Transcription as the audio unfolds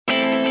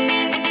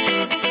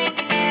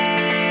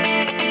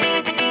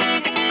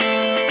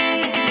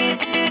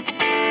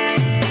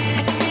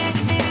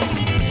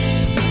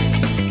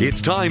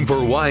It's time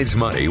for Wise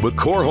Money with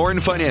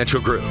Korhorn Financial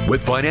Group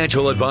with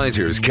financial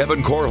advisors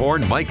Kevin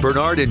Korhorn, Mike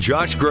Bernard, and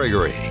Josh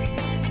Gregory.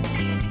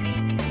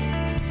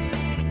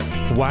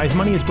 Wise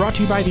Money is brought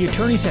to you by the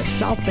attorneys at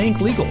South Bank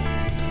Legal,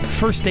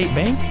 First State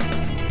Bank,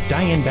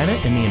 Diane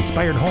Bennett and the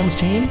Inspired Homes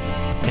team,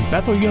 and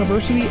Bethel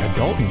University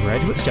Adult and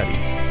Graduate Studies.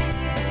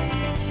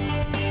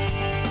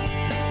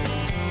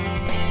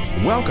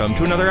 Welcome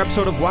to another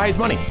episode of Wise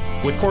Money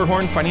with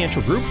Korhorn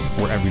Financial Group,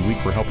 where every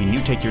week we're helping you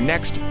take your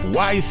next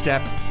wise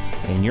step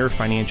in your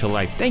financial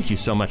life. Thank you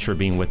so much for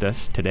being with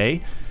us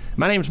today.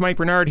 My name is Mike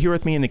Bernard, here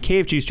with me in the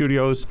KFG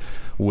studios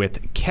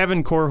with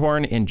Kevin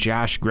Korhorn and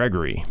Josh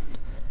Gregory.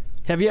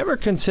 Have you ever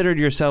considered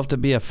yourself to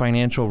be a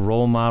financial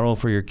role model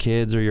for your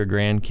kids or your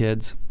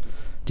grandkids?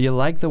 Do you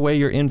like the way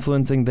you're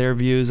influencing their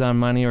views on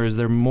money, or is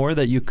there more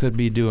that you could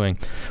be doing?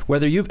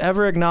 Whether you've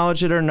ever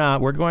acknowledged it or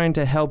not, we're going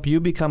to help you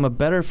become a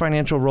better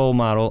financial role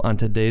model on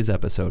today's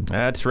episode.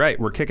 That's right.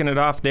 We're kicking it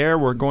off there.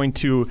 We're going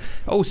to,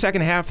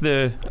 second half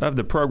of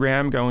the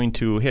program, going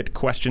to hit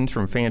questions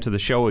from fans of the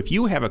show. If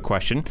you have a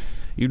question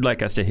you'd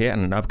like us to hit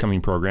on an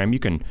upcoming program, you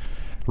can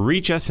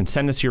reach us and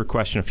send us your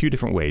question a few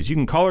different ways. You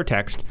can call or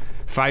text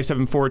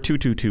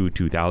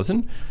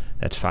 574-222-2000.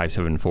 That's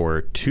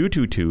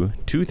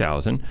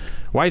 574-222-2000.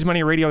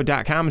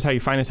 WiseMoneyRadio.com is how you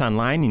find us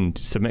online. You can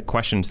submit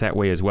questions that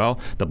way as well.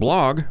 The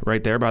blog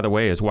right there, by the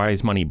way, is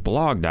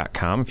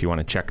WiseMoneyBlog.com if you want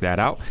to check that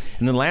out.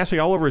 And then lastly,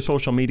 all over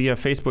social media,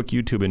 Facebook,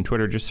 YouTube, and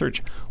Twitter, just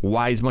search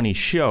Wise Money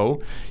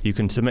Show. You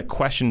can submit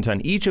questions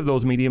on each of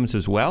those mediums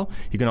as well.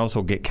 You can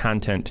also get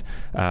content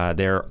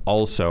there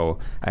also.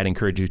 I'd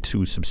encourage you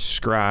to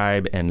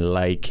subscribe and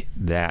like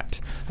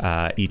that,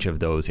 each of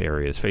those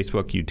areas,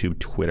 Facebook, YouTube,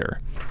 Twitter.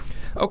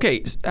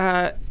 Okay,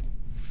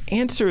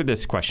 answer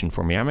this question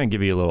for me. I'm going to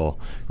give you a little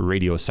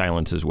radio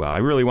silence as well. I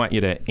really want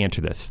you to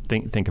answer this.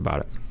 Think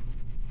about it.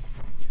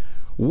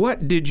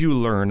 What did you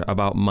learn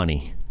about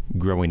money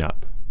growing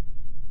up?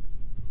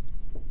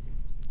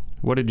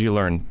 What did you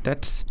learn?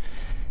 That's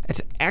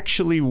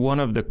actually one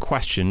of the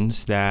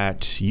questions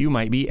that you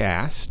might be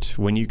asked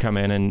when you come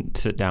in and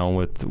sit down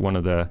with one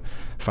of the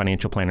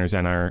financial planners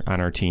on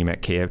our team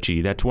at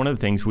KFG. That's one of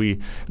the things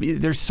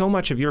there's so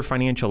much of your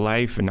financial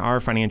life and our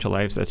financial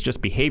lives that's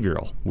just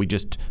behavioral. We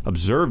just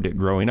observed it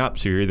growing up.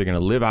 So you're either going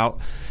to live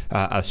out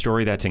a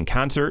story that's in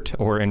concert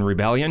or in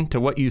rebellion to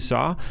what you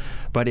saw.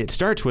 But it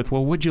starts with,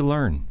 well, what'd you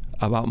learn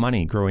about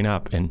money growing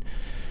up? And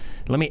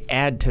let me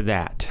add to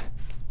that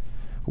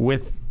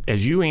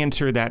as you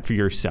answer that for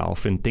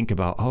yourself and think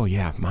about, oh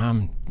yeah,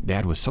 mom,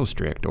 dad was so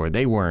strict, or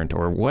they weren't,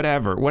 or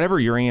whatever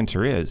your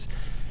answer is.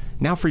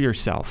 Now for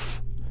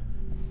yourself,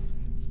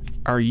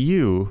 are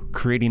you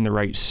creating the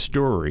right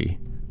story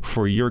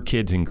for your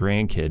kids and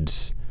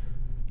grandkids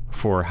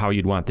for how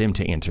you'd want them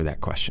to answer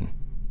that question?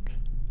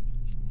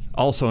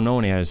 Also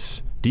known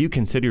as, do you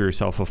consider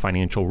yourself a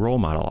financial role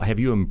model? Have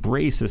you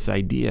embraced this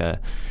idea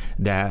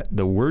that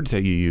the words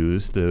that you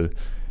use, the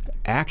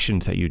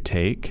actions that you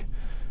take,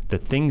 the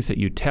things that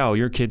you tell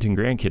your kids and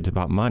grandkids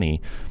about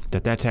money,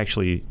 that's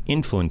actually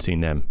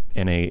influencing them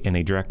in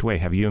a direct way?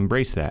 Have you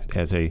embraced that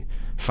as a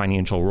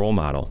financial role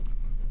model?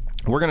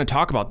 We're going to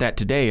talk about that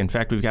today. In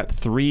fact, we've got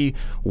 3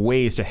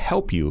 ways to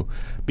help you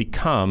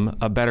become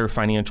a better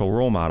financial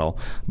role model.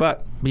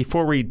 But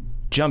before we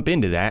jump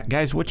into that,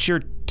 guys, what's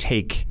your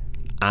take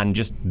on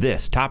just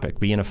this topic,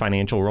 being a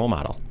financial role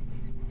model?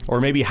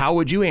 Or maybe how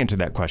would you answer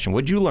that question?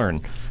 What did you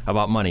learn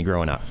about money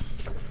growing up?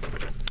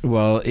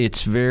 Well,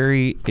 it's a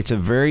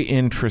very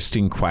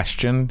interesting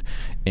question,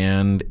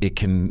 and it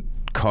can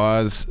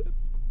cause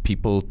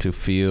people to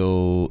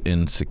feel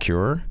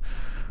insecure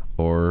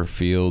or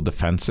feel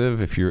defensive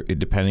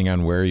depending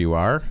on where you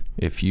are.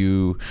 If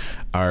you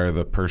are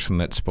the person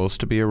that's supposed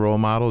to be a role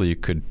model, you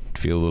could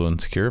feel a little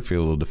insecure, feel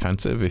a little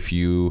defensive. If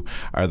you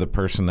are the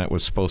person that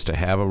was supposed to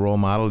have a role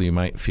model, you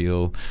might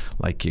feel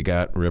like you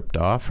got ripped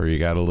off, or you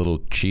got a little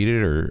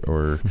cheated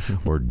or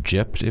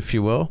gypped, if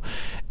you will.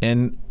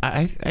 And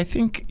I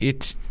think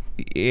it's,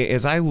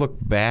 as I look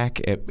back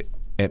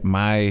at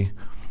my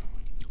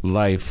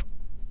life,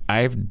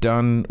 I've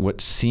done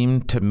what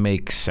seemed to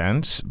make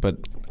sense, but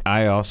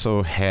I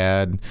also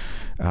had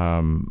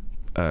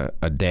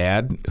a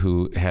dad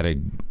who had a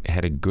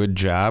good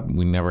job.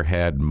 We never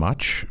had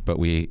much, but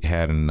we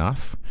had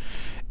enough.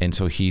 And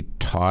so he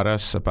taught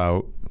us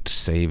about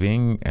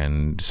saving.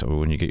 And so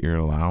when you get your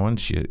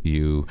allowance,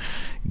 you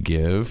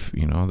give,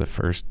 the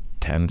first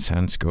 10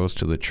 cents goes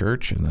to the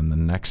church, and then the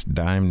next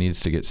dime needs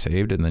to get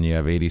saved, and then you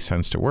have 80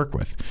 cents to work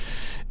with.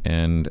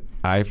 And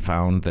I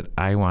found that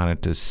I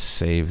wanted to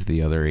save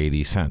the other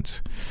 80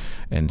 cents.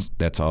 And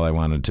that's all I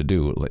wanted to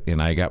do.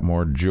 And I got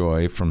more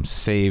joy from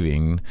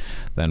saving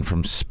than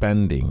from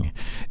spending.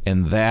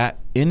 And that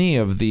any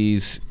of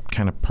these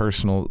kind of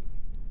personal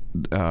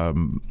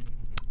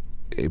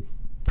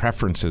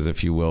preferences,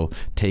 if you will,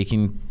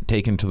 taken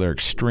to their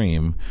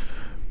extreme,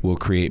 will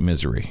create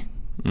misery.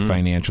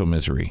 Financial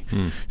misery.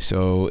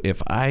 So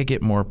if I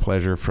get more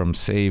pleasure from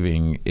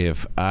saving,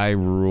 if I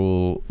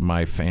rule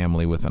my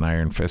family with an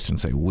iron fist and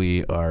say,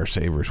 we are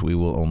savers, we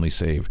will only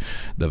save,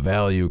 the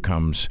value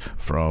comes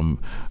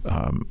from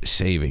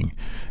saving.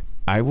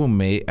 I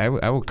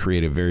will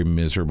create a very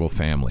miserable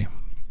family.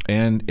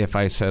 And if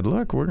I said,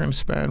 look, we're going to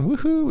spend,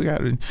 woohoo, we got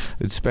to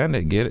spend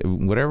it, get it,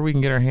 whatever we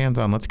can get our hands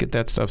on, let's get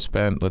that stuff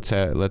spent, let's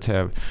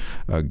have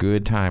a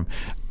good time,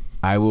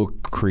 I will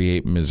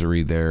create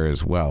misery there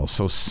as well.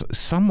 So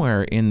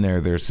somewhere in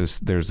there, there's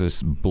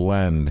this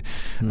blend.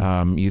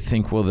 You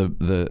think, well,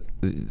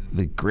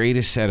 the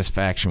greatest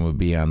satisfaction would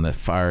be on the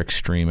far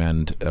extreme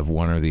end of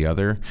one or the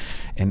other,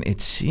 and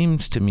it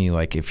seems to me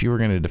like if you were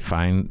going to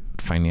define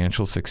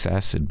financial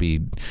success, it'd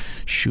be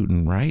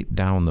shooting right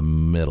down the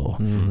middle.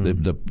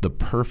 The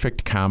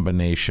perfect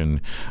combination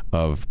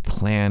of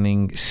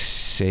planning,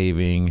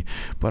 saving,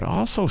 but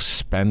also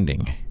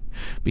spending.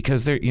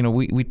 Because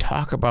we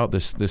talk about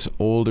this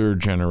older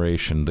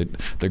generation,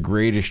 the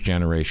greatest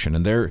generation,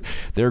 and they're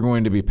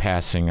going to be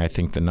passing, I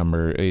think the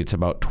number, it's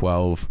about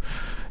 12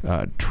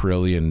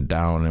 trillion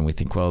down, and we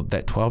think, well,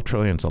 that 12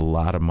 trillion is a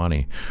lot of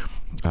money.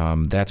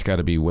 That's got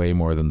to be way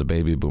more than the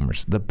baby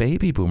boomers. The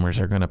baby boomers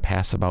are going to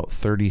pass about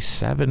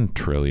 37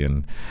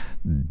 trillion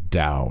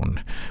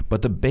down.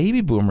 But the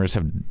baby boomers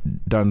have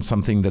done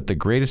something that the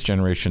greatest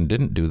generation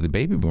didn't do. The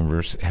baby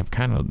boomers have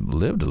kind of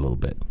lived a little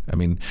bit. I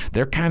mean,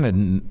 they're kind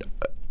of,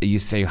 you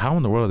say, how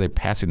in the world are they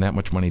passing that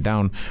much money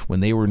down when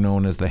they were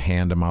known as the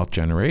hand-to-mouth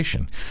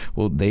generation?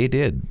 Well, they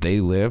did.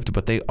 They lived,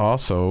 but they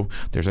also,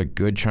 there's a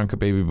good chunk of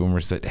baby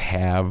boomers that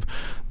have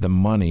the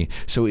money.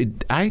 So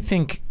I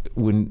think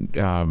when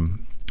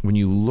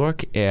you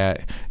look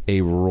at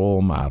a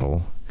role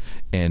model,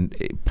 and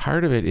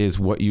part of it is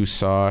what you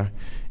saw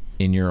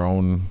in your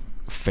own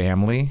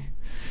family,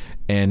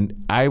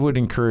 and I would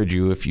encourage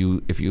you, if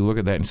you look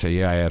at that and say,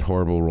 yeah, I had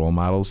horrible role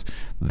models,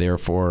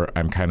 therefore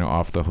I'm kind of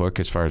off the hook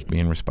as far as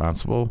being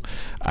responsible,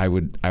 I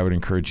would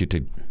encourage you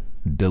to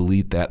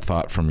delete that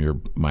thought from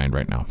your mind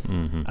right now.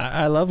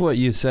 I love what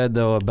you said,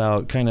 though,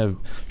 about kind of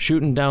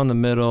shooting down the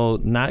middle,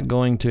 not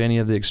going to any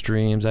of the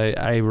extremes.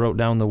 I wrote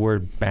down the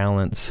word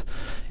balance.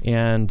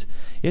 And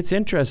it's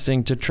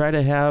interesting to try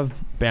to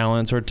have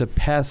balance, or to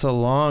pass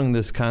along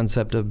this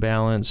concept of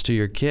balance to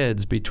your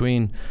kids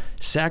between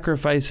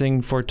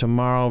sacrificing for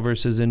tomorrow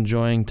versus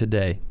enjoying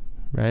today,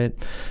 right?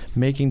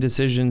 Making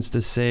decisions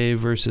to save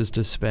versus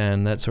to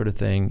spend, that sort of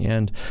thing.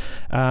 And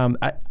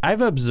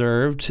I've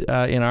observed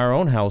in our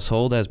own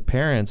household as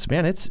parents,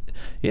 man,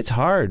 it's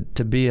hard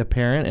to be a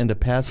parent and to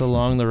pass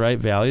along the right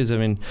values. I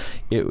mean,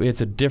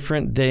 it's a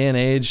different day and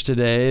age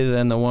today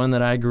than the one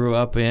that I grew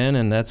up in,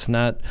 and that's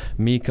not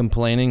me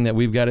complaining that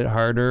we've got it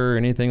harder or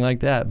anything like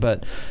that.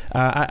 But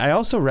I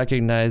also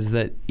recognize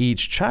that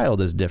each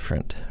child is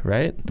different,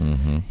 right?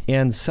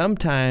 And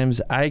sometimes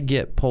I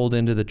get pulled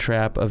into the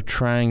trap of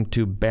trying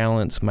to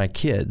balance my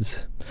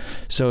kids.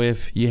 So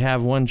if you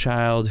have one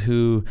child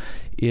who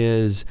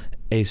is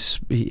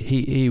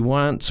he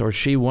wants or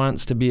she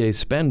wants to be a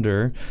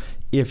spender,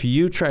 if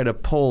you try to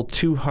pull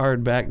too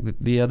hard back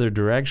the other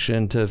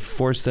direction to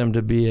force them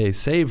to be a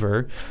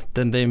saver,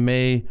 then they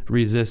may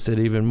resist it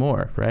even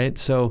more, right?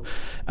 So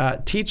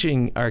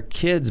teaching our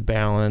kids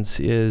balance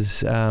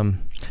is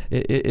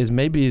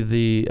maybe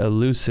the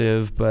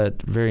elusive but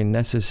very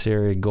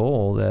necessary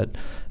goal that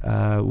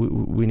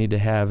we need to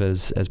have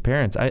as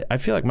parents. I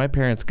feel like my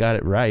parents got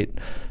it right.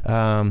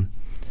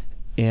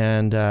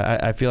 And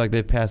I feel like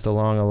they've passed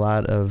along a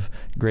lot of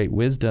great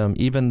wisdom,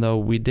 even though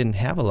we didn't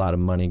have a lot of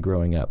money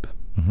growing up,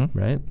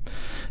 right?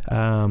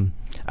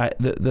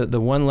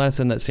 The one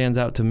lesson that stands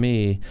out to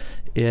me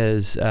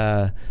is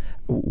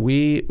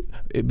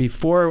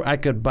before I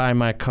could buy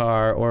my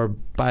car or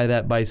buy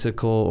that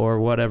bicycle or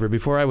whatever,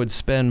 before I would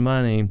spend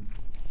money,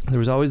 there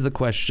was always the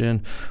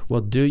question, well,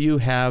 do you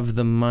have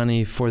the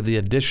money for the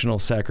additional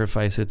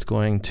sacrifice it's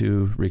going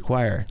to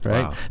require,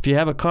 right? Wow. If you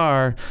have a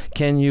car,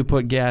 can you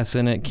put gas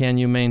in it? Can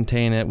you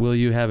maintain it? Will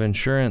you have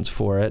insurance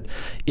for it?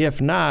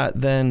 If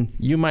not, then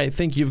you might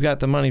think you've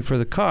got the money for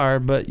the car,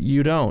 but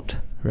you don't,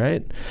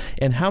 right?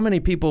 And how many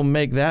people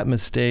make that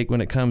mistake when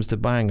it comes to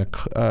buying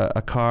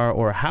a car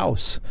or a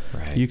house?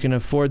 Right. You can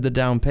afford the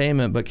down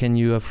payment, but can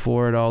you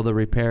afford all the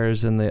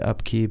repairs and the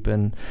upkeep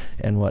and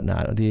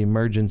whatnot, the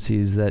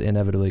emergencies that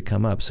inevitably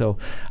come up? So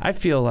I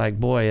feel like,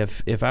 boy,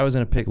 if I was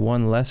going to pick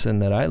one lesson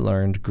that I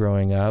learned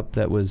growing up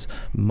that was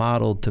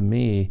modeled to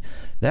me,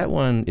 that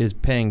one is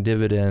paying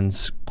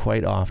dividends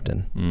quite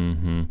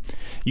often.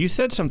 You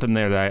said something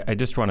there that I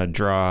just want to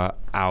draw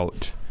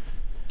out,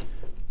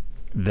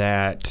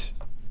 that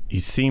you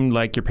seemed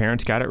like your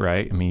parents got it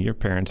right. I mean, your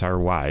parents are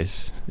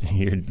wise.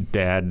 Your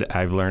dad,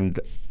 I've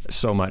learned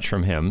so much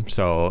from him,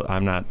 so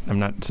I'm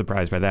not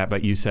surprised by that.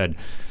 But you said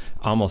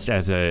almost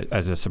as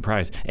a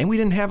surprise, and we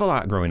didn't have a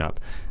lot growing up.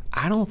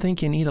 I don't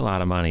think you need a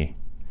lot of money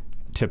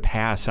to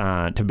pass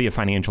on, to be a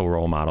financial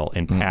role model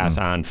and pass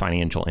on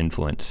financial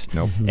influence.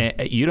 Nope.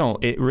 You don't.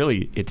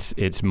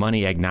 It's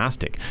money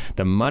agnostic.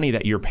 The money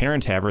that your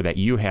parents have or that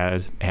you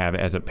have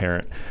as a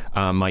parent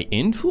might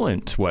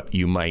influence what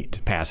you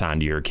might pass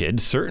on to your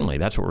kids. Certainly,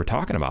 that's what we're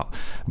talking about.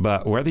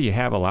 But whether you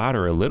have a lot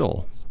or a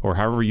little, or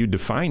however you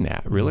define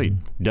that, really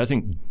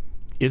doesn't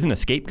isn't a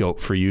scapegoat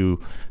for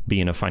you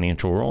being a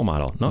financial role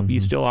model. No, you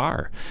still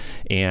are.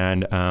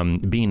 And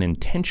being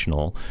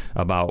intentional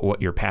about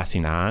what you're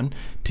passing on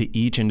to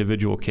each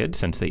individual kid,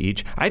 since they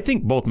each, I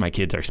think both my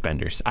kids are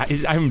spenders.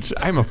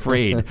 I'm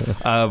afraid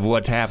of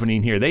what's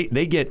happening here.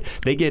 They get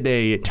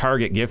a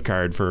Target gift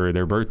card for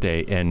their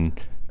birthday, and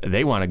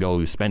they want to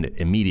go spend it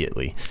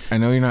immediately. I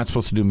know you're not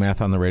supposed to do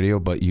math on the radio,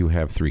 but you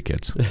have 3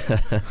 kids.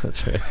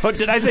 That's right. Oh,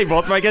 did I say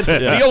both my kids?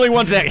 Yeah. The only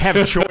ones that have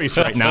a choice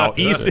right now.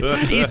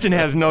 Easton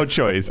has no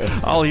choice.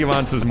 All he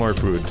wants is more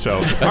food. So,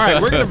 all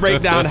right, we're going to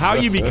break down how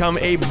you become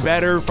a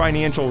better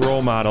financial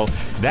role model.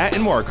 That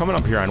and more coming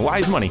up here on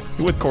Wise Money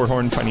with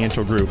Korhorn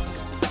Financial Group.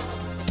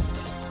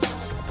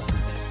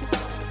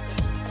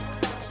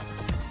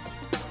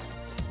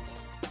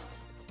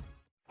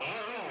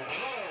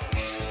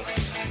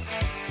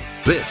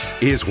 This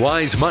is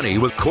Wise Money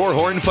with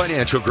Korhorn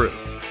Financial Group.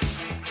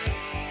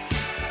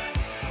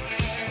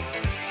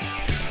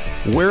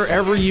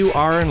 Wherever you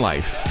are in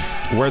life,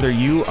 whether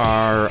you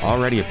are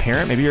already a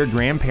parent, maybe you're a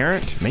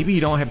grandparent, maybe you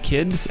don't have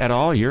kids at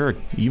all, you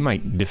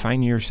might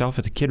define yourself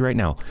as a kid right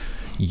now.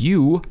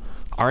 You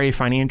are a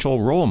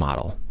financial role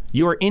model.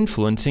 You are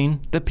influencing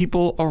the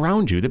people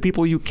around you, the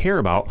people you care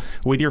about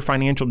with your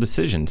financial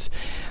decisions.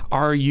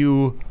 Are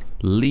you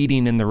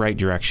leading in the right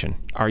direction?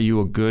 Are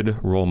you a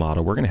good role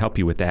model? We're going to help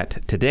you with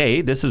that today.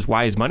 This is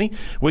Wise Money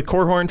with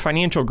Korhorn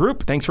Financial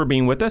Group. Thanks for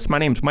being with us. My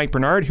name's Mike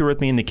Bernard, here with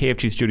me in the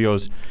KFG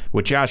studios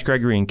with Josh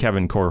Gregory and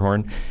Kevin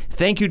Korhorn.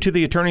 Thank you to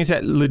the attorneys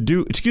at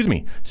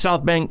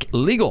South Bank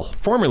Legal,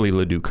 formerly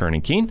Ledoux Kern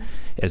 & Keene,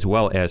 as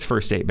well as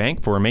First State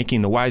Bank, for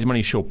making the Wise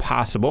Money Show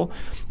possible.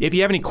 If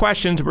you have any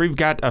questions, we've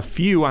got a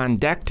few on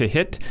deck to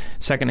hit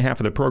second half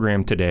of the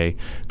program today.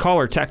 Call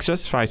or text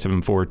us,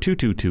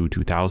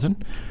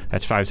 574-222-2000.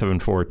 That's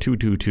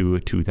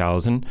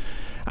 574-222-2000.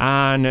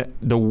 On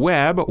the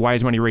web,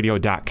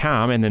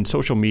 wisemoneyradio.com, and then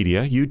social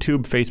media,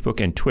 YouTube,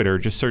 Facebook, and Twitter.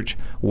 Just search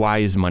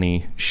Wise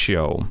Money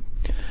Show.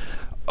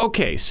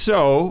 Okay,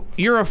 so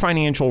you're a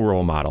financial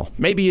role model.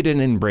 Maybe you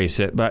didn't embrace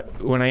it,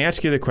 but when I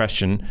ask you the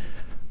question,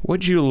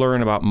 what did you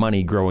learn about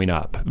money growing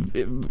up?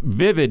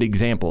 Vivid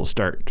examples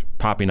start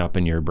popping up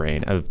in your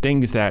brain of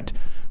things that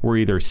were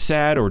either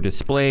said or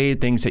displayed,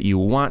 things that you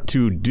want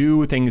to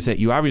do, things that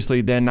you obviously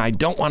then, I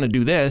don't want to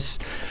do this.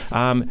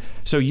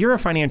 So you're a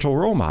financial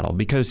role model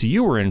because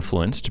you were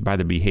influenced by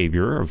the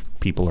behavior of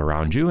people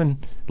around you,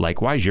 and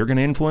likewise, you're going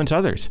to influence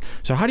others.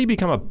 So how do you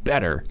become a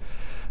better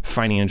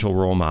financial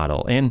role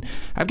model? And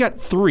I've got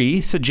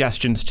 3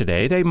 suggestions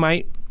today.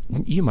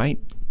 You might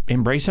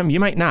embrace them, you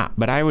might not,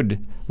 but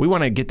we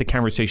want to get the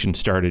conversation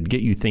started,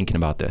 get you thinking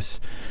about this.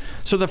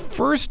 So the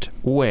first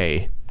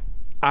way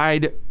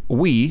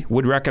we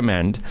would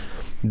recommend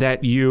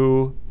that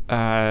you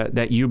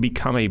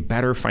become a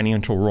better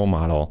financial role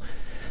model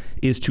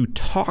is to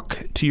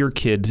talk to your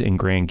kids and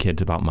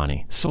grandkids about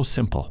money. So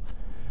simple.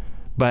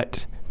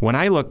 But when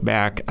I look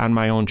back on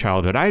my own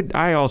childhood,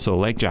 I also,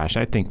 like Josh,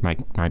 I think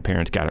my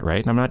parents got it right.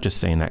 And I'm not just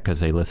saying that because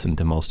they listened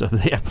to most of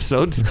the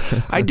episodes.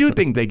 I do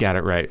think they got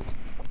it right.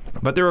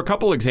 But there were a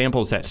couple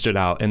examples that stood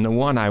out, and the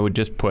one I would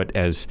just put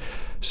as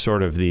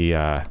sort of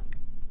the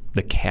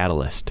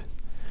catalyst.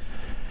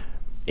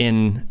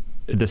 In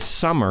the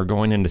summer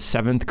going into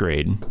 7th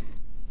grade,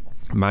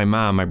 my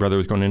brother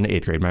was going into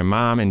 8th grade. My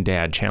mom and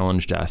dad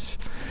challenged us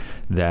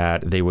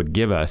that they would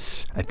give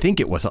us, I think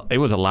it was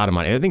a lot of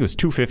money. I think it was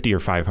 $250 or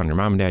 $500.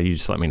 Mom and dad, you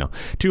just let me know.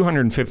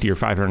 $250 or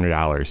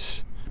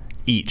 $500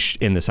 each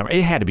in the summer.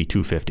 It had to be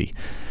 $250.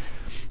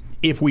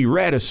 If we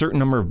read a certain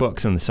number of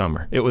books in the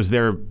summer, it was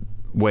their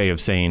way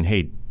of saying,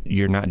 hey,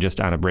 you're not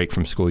just on a break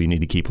from school, you need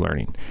to keep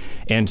learning.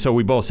 And so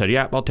we both said,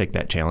 yeah, I'll take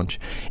that challenge.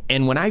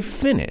 And when I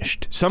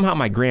finished, somehow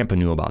my grandpa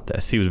knew about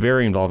this. He was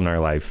very involved in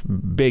our life,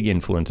 big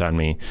influence on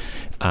me.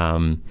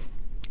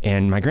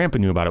 And my grandpa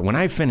knew about it. When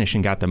I finished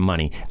and got the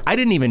money, I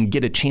didn't even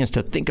get a chance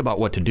to think about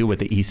what to do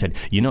with it. He said,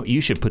 you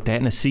should put that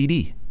in a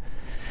CD.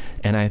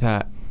 And I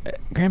thought,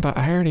 Grandpa,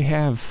 I already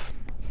have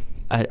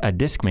a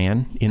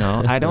Discman,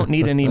 I don't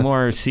need any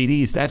more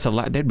CDs. That's a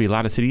lot. There'd be a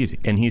lot of CDs.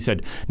 And he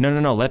said,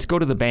 no, let's go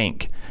to the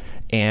bank,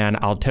 and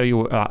I'll tell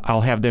you.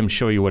 I'll have them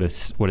show you what a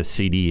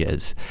CD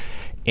is.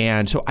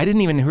 And so I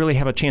didn't even really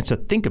have a chance to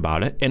think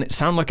about it, and it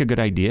sounded like a good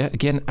idea.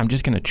 Again, I'm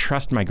just going to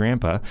trust my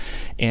grandpa,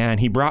 and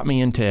he brought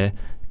me into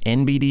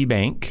NBD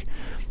Bank.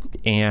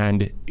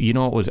 And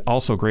what was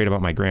also great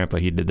about my grandpa,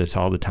 he did this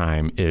all the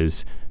time,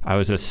 is I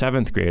was a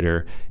 7th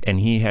grader, and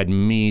he had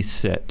me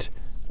sit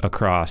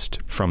across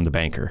from the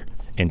banker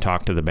and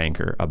talk to the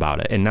banker about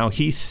it. And now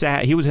he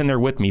was in there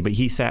with me, but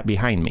he sat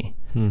behind me.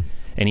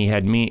 And he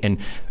had me,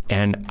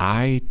 and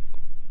I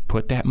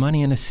put that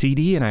money in a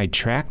CD, and I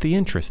tracked the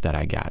interest that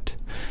I got.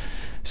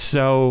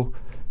 So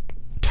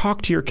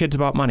talk to your kids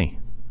about money.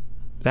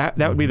 That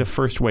would be the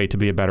first way to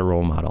be a better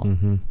role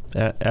model.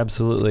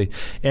 Absolutely.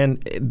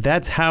 And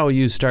that's how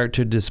you start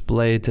to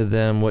display to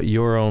them what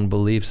your own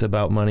beliefs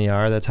about money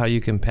are. That's how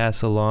you can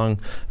pass along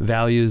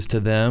values to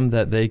them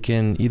that they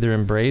can either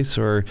embrace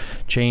or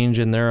change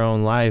in their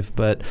own life.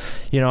 But,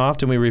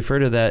 often we refer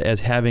to that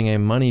as having a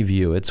money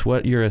view. It's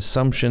what your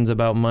assumptions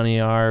about money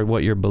are,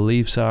 what your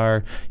beliefs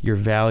are, your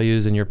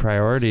values and your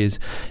priorities.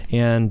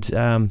 And,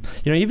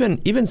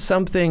 even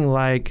something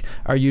like,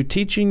 are you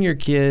teaching your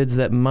kids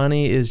that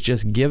money is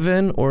just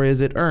given or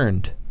is it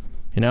earned?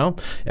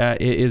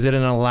 Is it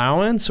an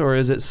allowance or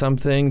is it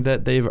something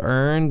that they've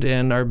earned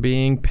and are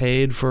being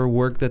paid for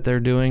work that they're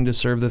doing to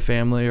serve the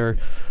family or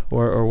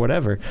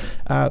whatever?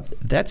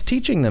 That's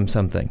teaching them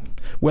something.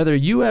 Whether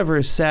you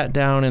ever sat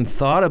down and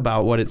thought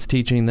about what it's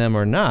teaching them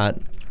or not,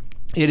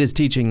 it is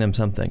teaching them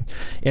something.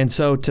 And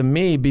so to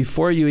me,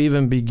 before you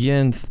even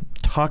begin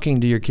talking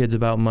to your kids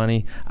about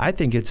money, I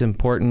think it's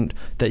important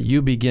that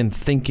you begin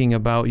thinking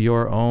about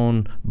your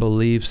own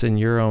beliefs and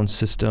your own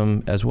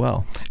system as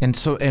well.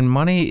 And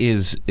money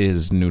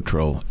is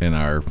neutral in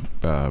our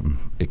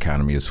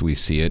economy as we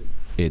see it.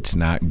 It's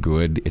not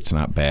good. It's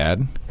not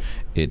bad.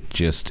 It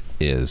just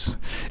is.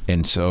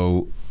 And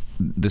so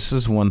this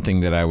is one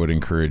thing that I would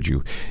encourage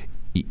you.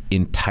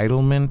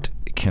 Entitlement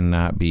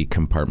cannot be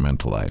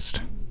compartmentalized.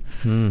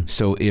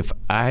 So if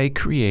I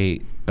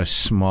create a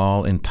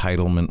small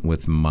entitlement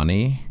with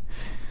money,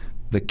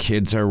 the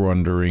kids are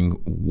wondering,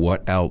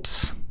 what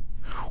else?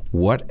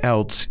 What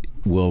else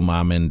will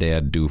mom and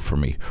dad do for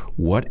me?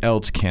 What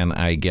else can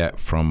I get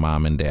from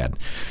mom and dad?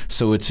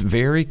 So it's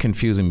very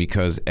confusing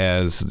because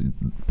as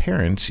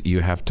parents, you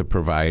have to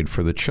provide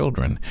for the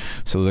children.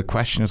 So the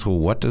question is, well,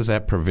 what does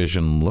that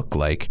provision look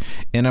like?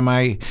 And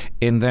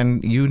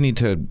then you need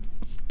to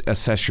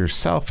assess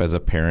yourself as a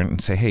parent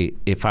and say, hey,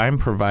 if I'm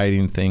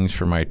providing things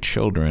for my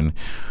children,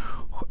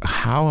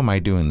 how am I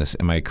doing this?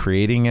 Am I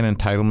creating an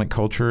entitlement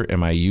culture?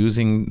 Am I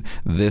using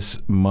this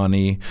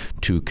money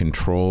to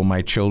control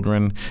my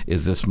children?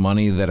 Is this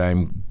money that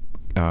I'm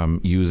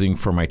using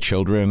for my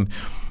children,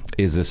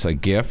 is this a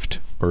gift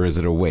or is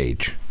it a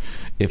wage?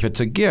 If it's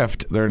a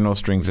gift, there are no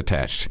strings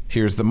attached.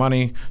 Here's the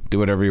money, do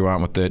whatever you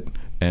want with it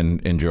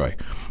and enjoy.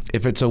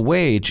 If it's a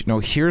wage, no,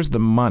 here's the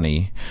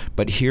money,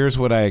 but here's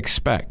what I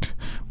expect.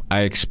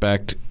 I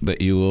expect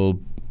that you will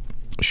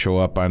show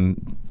up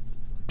on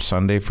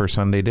Sunday for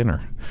Sunday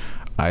dinner.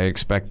 I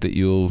expect that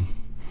you'll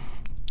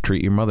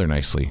treat your mother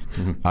nicely.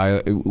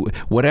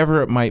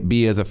 Whatever it might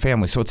be as a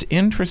family. So it's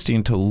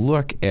interesting to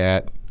look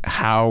at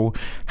how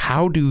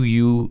do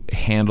you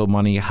handle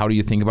money? How do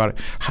you think about it?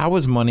 How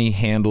is money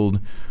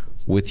handled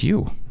with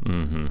you?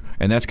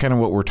 And that's kind of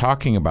what we're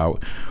talking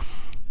about.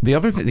 The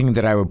other thing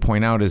that I would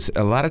point out is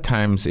a lot of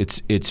times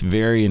it's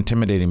very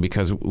intimidating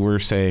because we're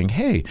saying,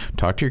 hey,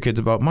 talk to your kids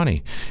about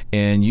money.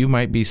 And you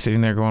might be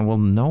sitting there going, well,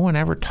 no one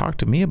ever talked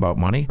to me about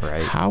money.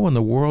 Right. How in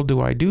the world do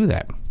I do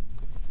that?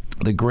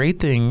 The great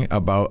thing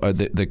about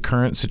the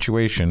current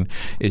situation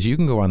is you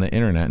can go on the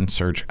internet and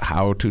search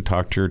how to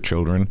talk to your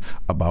children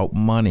about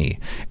money.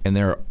 And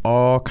there are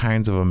all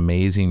kinds of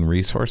amazing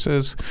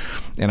resources.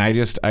 And I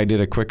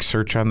did a quick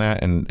search on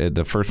that. And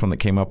the first one that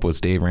came up was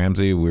Dave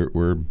Ramsey.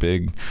 We're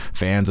big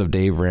fans of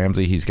Dave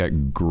Ramsey. He's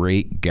got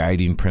great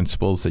guiding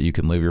principles that you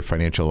can live your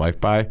financial life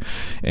by.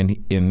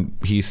 And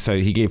he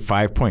said he gave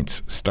 5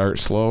 points. Start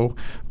slow.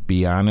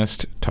 Be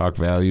honest, talk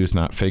values,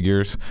 not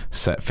figures,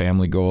 set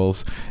family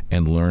goals,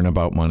 and learn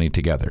about money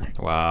together.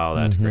 Wow,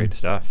 that's great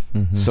stuff.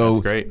 So,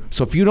 that's great.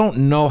 So if you don't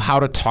know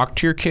how to talk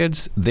to your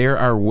kids, there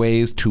are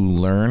ways to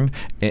learn,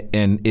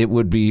 and it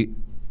would be,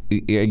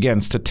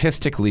 again,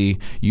 statistically,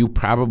 you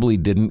probably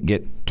didn't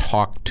get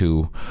talked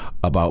to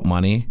about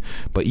money,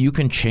 but you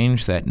can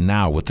change that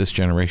now with this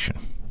generation.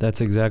 That's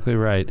exactly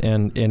right.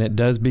 And it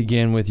does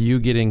begin with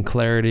you getting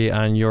clarity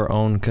on your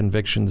own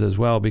convictions as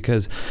well,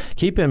 because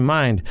keep in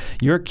mind,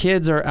 your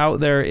kids are out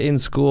there in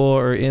school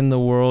or in the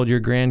world, your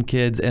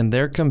grandkids, and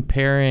they're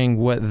comparing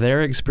what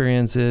their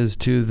experience is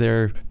to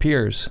their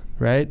peers,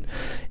 right?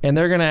 And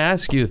they're going to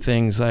ask you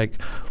things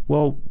like,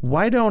 well,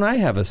 why don't I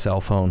have a cell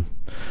phone?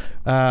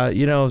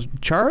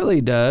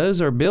 Charlie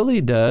does, or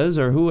Billy does,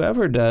 or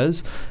whoever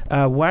does.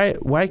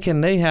 Why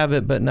can they have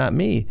it but not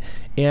me?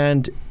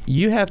 And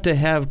you have to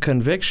have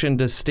conviction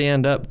to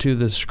stand up to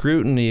the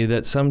scrutiny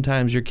that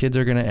sometimes your kids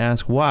are going to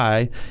ask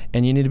why,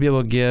 and you need to be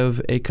able to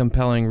give a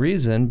compelling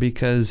reason,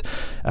 because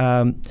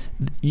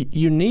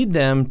you need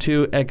them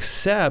to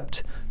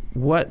accept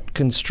what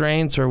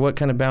constraints or what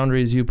kind of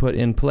boundaries you put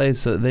in place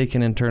so that they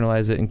can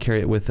internalize it and carry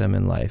it with them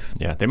in life.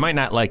 Yeah, they might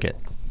not like it,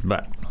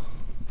 but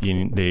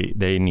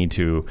they need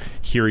to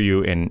hear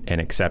you and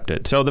accept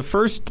it. So the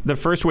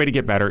first way to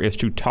get better is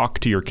to talk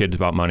to your kids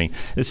about money.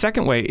 The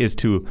second way is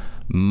to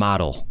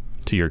model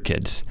to your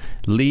kids.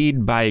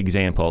 Lead by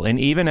example. And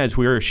even as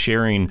we're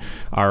sharing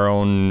our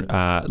own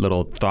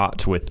little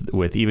thoughts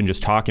with even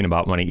just talking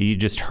about money, you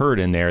just heard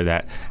in there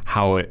that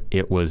how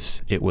it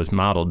was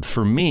modeled.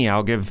 For me,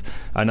 I'll give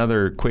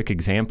another quick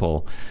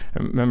example.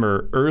 I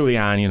remember early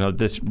on,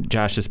 this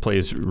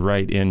plays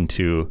right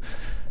into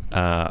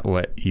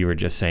what you were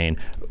just saying.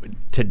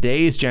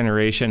 Today's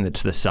generation,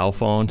 it's the cell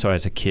phone. So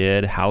as a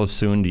kid, how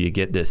soon do you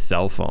get this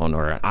cell phone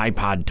or an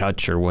iPod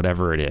Touch or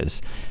whatever it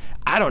is?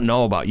 I don't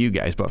know about you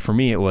guys, but for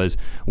me it was,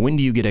 when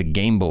do you get a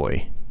Game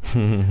Boy?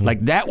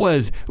 Like that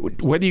was,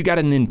 whether you got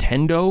a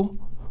Nintendo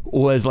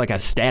was like a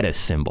status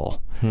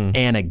symbol.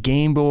 And a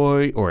Game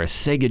Boy or a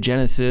Sega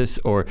Genesis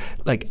or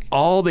like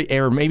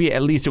or maybe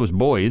at least it was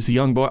boys,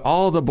 young boy,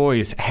 all the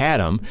boys had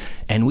them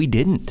and we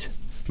didn't.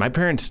 My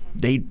parents,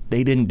 they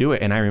didn't do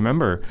it. And I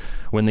remember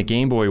when the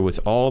Game Boy was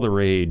all the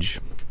rage,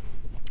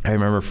 I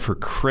remember for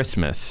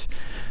Christmas,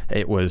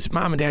 it was,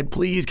 Mom and Dad,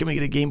 please can we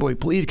get a Game Boy?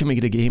 Please can we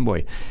get a Game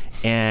Boy?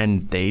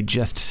 And they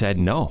just said,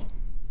 no,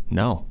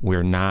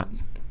 we're not.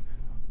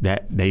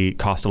 That they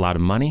cost a lot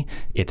of money.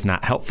 It's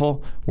not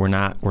helpful. We're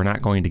not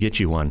going to get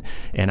you one.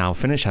 And I'll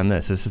finish on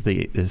this. This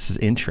is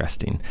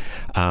interesting.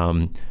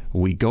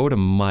 We go to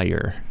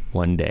Meijer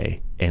one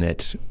day, and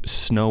it's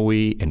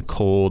snowy and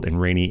cold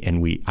and rainy.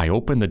 And I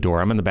open the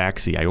door. I'm in the back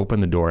seat. I open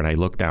the door and I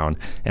look down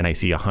and I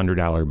see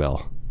 $100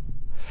 bill.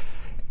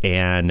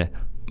 And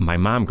my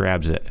mom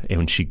grabs it, and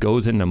when she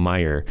goes into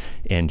Meijer,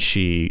 and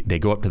they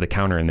go up to the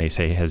counter and they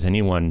say, has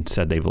anyone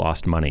said they've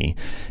lost money?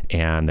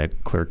 And the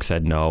clerk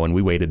said no, and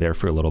we waited there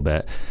for a little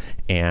bit,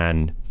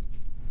 and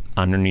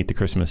underneath the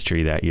Christmas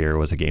tree that year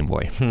was a Game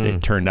Boy.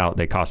 It turned out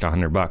they cost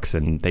 $100,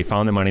 and they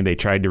found the money. They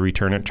tried to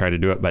return it, tried to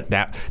do it, but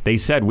they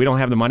said, we don't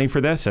have the money for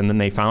this, and then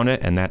they found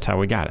it, and that's how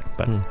we got it.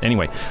 But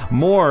anyway,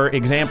 more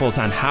examples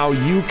on how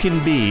you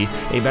can be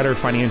a better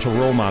financial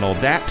role model,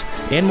 that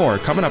and more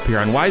coming up here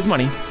on Wise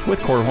Money with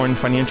Korhorn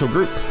Financial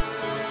Group.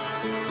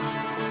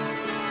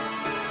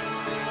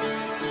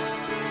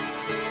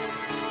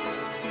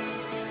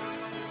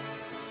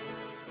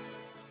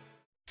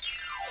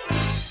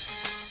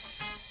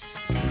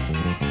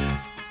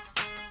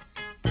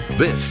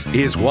 This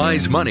is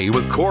Wise Money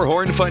with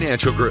Korhorn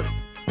Financial Group.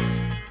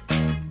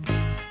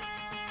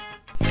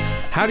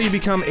 How do you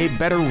become a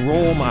better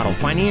role model,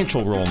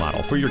 financial role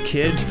model for your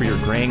kids, for your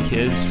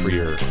grandkids, for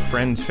your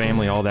friends,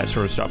 family, all that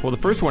sort of stuff? Well, the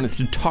first one is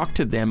to talk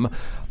to them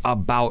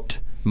about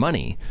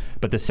money.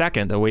 But the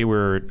second, the way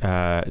we're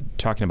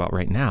talking about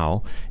right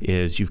now,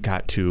 is you've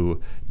got to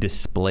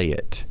display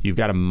it. You've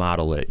got to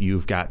model it.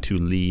 You've got to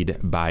lead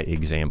by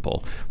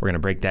example. We're going to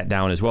break that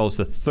down as well as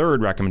the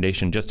third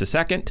recommendation in just a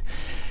second.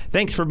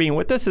 Thanks for being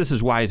with us. This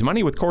is Wise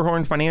Money with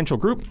Korhorn Financial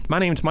Group. My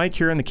name's Mike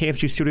here in the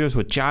KFG studios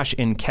with Josh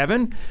and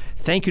Kevin.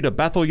 Thank you to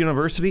Bethel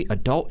University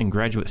Adult and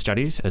Graduate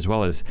Studies, as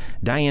well as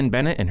Diane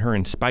Bennett and her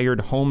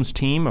Inspired Homes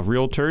team of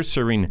realtors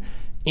serving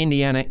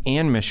Indiana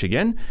and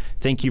Michigan.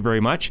 Thank you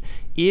very much.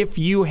 If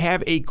you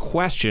have a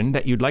question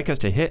that you'd like us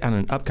to hit on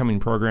an upcoming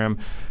program,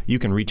 you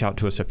can reach out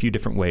to us a few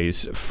different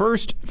ways.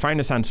 First, find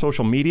us on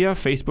social media,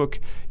 Facebook,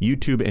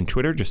 YouTube, and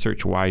Twitter. Just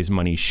search Wise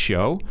Money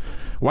Show.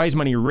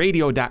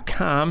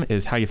 WiseMoneyRadio.com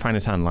is how you find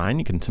us online.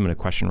 You can submit a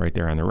question right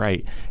there on the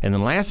right. And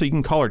then lastly, you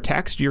can call or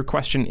text your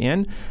question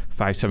in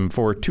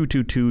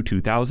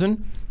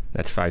 574-222-2000.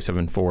 That's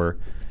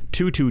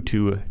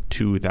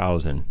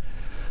 574-222-2000.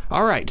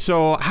 All right,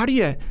 so how do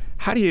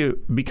you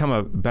become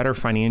a better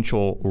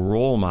financial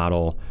role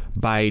model?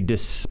 By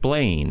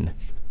displaying,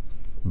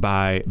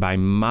 by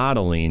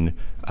modeling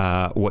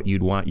what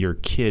you'd want your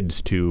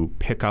kids to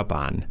pick up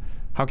on.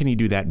 How can you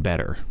do that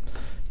better?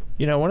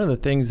 You know, one of the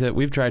things that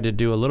we've tried to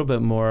do a little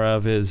bit more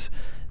of is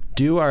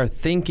do our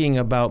thinking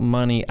about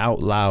money out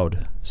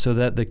loud so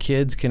that the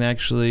kids can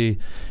actually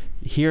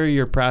hear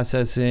your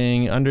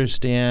processing,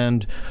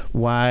 understand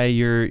why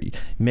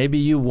maybe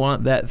you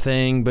want that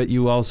thing, but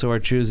you also are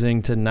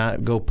choosing to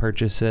not go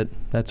purchase it,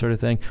 that sort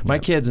of thing. Yep. My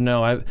kids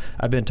know.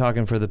 I've been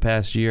talking for the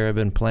past year. I've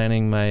been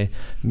planning my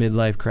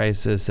midlife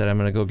crisis that I'm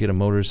going to go get a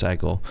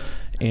motorcycle,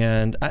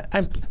 and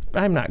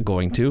I'm not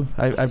going to.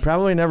 I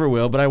probably never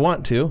will, but I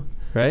want to.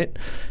 Right?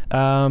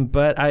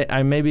 But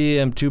I maybe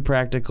am too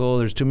practical.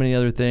 There's too many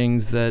other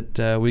things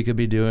that we could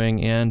be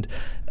doing, and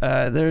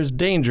there's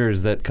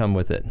dangers that come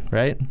with it,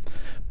 right?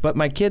 But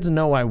my kids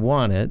know I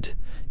want it,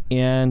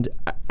 and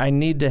I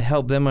need to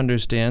help them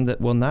understand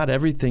that, well, not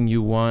everything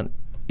you want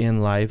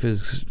in life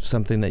is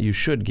something that you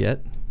should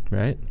get,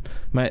 right?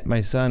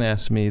 My son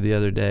asked me the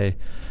other day,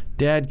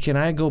 Dad, can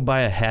I go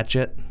buy a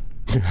hatchet?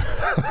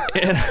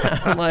 And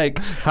I'm like,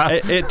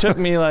 it took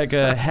me like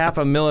a half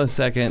a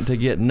millisecond to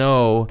get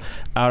no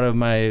out of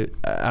my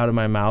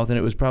mouth, and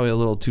it was probably a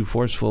little too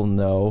forceful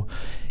no.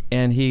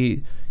 And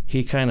he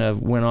kind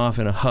of went off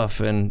in a huff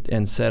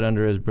and said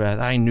under his breath,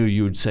 I knew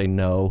you'd say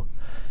no.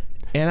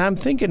 And I'm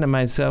thinking to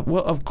myself,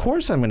 well, of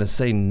course I'm going to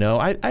say no.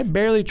 I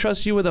barely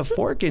trust you with a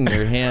fork in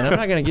your hand. I'm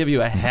not going to give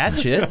you a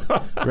hatchet,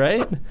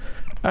 right?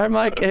 I'm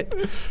like,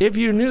 if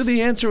you knew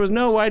the answer was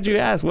no, why'd you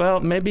ask? Well,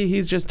 maybe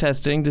he's just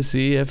testing to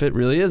see if it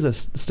really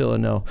is still a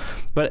no.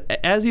 But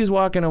as he's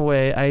walking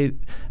away,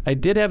 I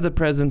did have the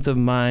presence of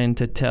mind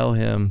to tell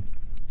him,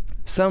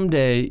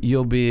 someday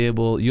you'll be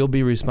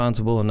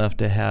responsible enough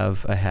to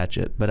have a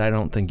hatchet, but I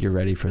don't think you're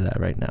ready for that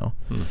right now.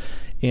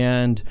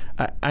 And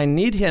I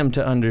need him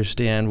to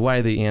understand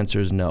why the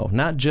answer is no.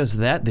 Not just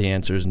that the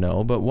answer is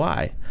no, but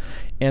why.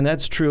 And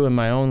that's true in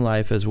my own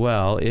life as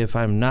well. If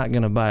I'm not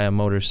going to buy a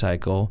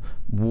motorcycle,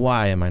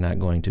 why am I not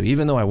going to?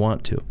 Even though I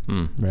want to,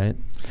 right?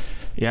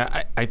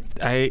 Yeah,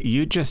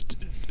 you just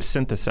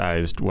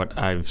synthesized what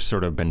I've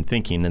sort of been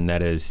thinking, and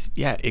that is,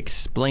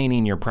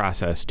 explaining your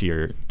process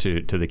to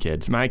the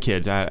kids. My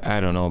kids, I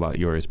don't know about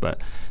yours,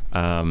 but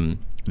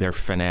they're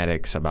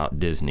fanatics about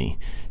Disney.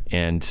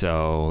 And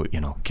so,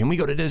 can we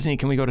go to Disney?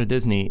 Can we go to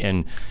Disney?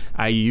 And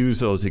I use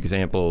those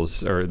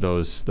examples or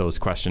those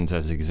questions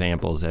as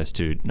examples as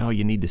to, no,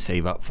 you need to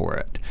save up for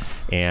it.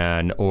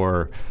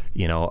 Or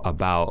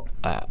about,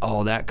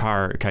 that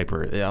car,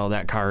 Kuiper,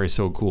 that car is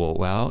so cool.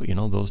 Well,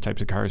 those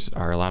types of cars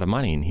are a lot of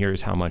money, and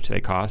here's how much they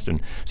cost. And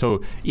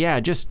so,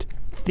 just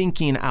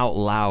thinking out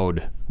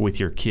loud with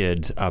your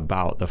kids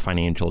about the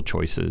financial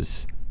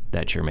choices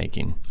that you're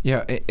making.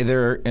 Yeah,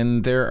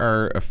 there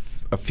are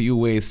a few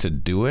ways to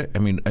do it. I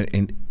mean,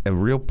 a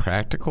real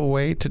practical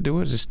way to do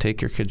it is just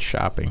take your kids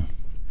shopping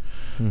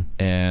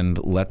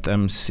and let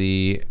them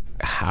see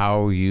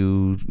how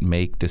you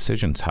make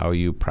decisions, how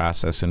you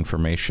process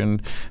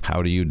information,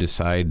 how do you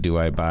decide, do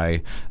I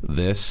buy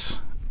this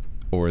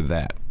or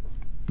that?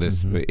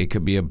 It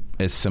could be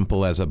as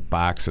simple as a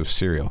box of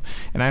cereal.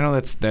 And I know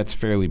that's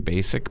fairly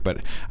basic,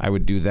 but I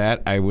would do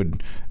that. I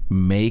would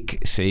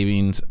make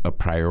savings a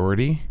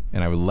priority,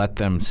 and I would let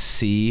them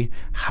see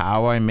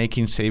how I'm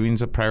making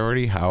savings a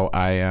priority, how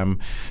I am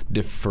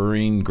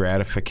deferring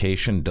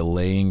gratification,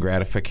 delaying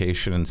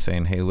gratification, and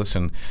saying, hey,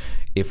 listen,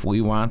 if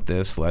we want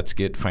this, let's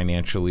get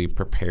financially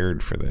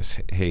prepared for this.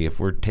 Hey, if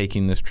we're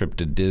taking this trip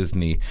to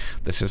Disney,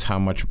 this is how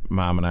much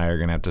Mom and I are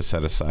going to have to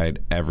set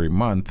aside every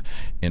month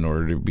in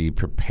order to be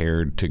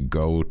prepared to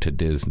go to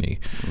Disney.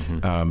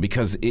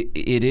 Because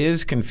it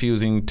is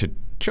confusing to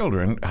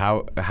children.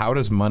 How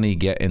does money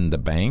get in the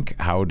bank?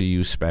 How do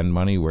you spend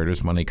money? Where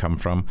does money come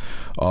from?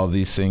 All of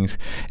these things.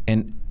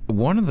 And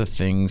one of the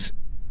things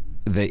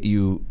that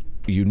you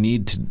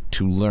need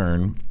to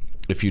learn,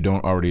 if you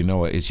don't already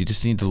know it, is you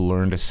just need to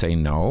learn to say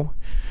no.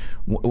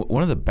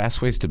 One of the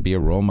best ways to be a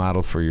role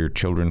model for your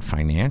children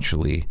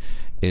financially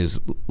is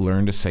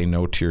learn to say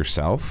no to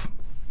yourself.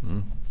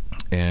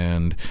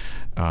 And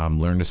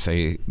learn to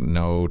say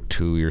no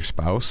to your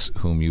spouse,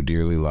 whom you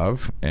dearly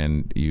love,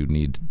 and you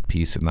need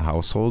peace in the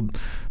household.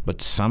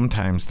 But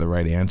sometimes the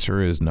right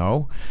answer is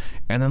no.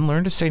 And then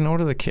learn to say no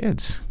to the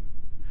kids.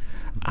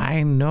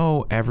 I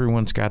know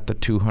everyone's got the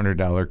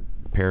 $200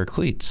 pair of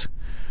cleats,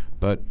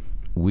 but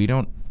you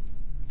don't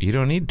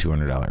need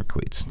 $200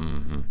 cleats.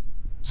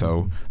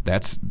 So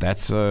that's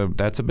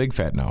a big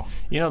fat no.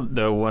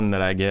 The one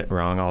that I get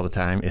wrong all the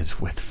time is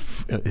with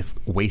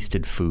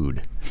wasted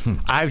food.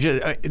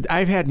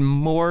 I've had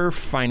more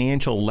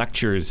financial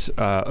lectures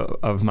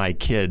of my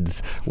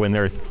kids when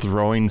they're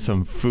throwing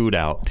some food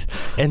out,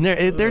 and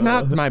they're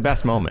not my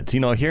best moments.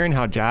 Hearing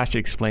how Josh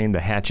explained the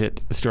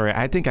hatchet story,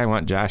 I think I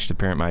want Josh to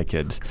parent my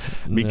kids,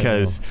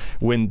 because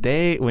when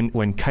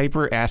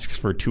Kuiper asks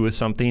for 2 of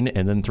something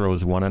and then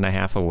throws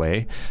 1.5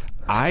 away,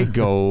 I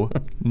go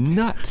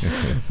nuts.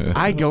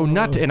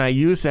 And I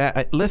use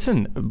that.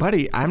 Listen,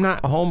 buddy, I'm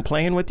not home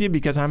playing with you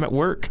because I'm at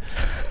work.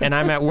 And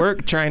I'm at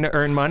work trying to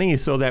earn money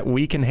so that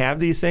we can have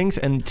these things.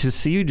 And to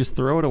see you just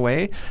throw it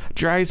away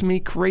drives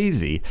me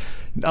crazy.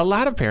 A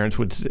lot of parents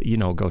would,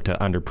 go to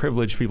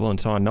underprivileged people and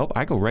so on. Nope,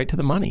 I go right to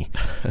the money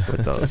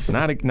with those.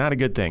 Not a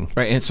good thing.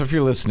 Right. And so if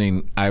you're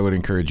listening, I would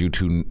encourage you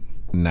to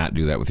not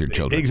do that with your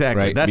children.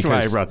 Exactly. Right? That's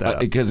why I brought that up.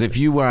 Because if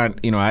you want,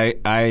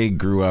 I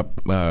grew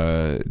up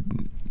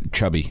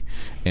chubby,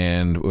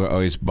 and we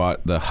always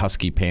bought the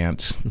Husky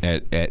pants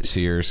at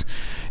Sears,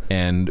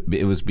 and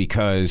it was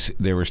because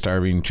there were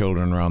starving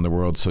children around the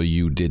world, so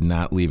you did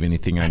not leave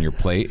anything on your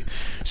plate.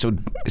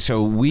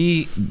 So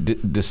we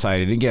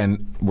decided,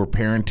 again, we're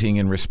parenting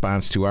in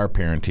response to our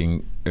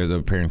parenting, or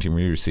the parenting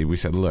we received. We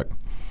said, look,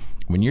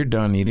 when you're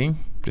done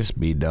eating, just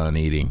be done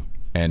eating.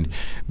 And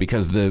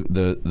because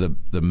the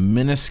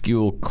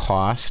minuscule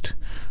cost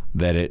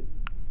that it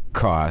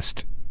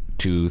cost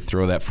to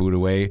throw that food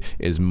away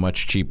is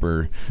much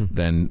cheaper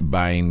than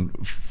buying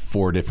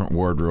 4 different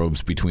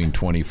wardrobes between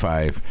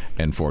 25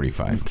 and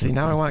 45. See,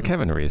 now I want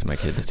Kevin to raise my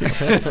kids too.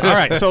 All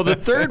right, so the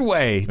third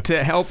way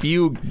to help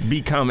you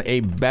become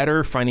a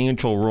better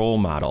financial role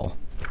model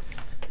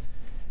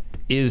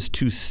is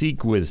to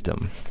seek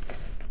wisdom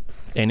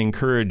and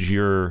encourage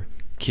your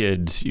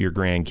kids, your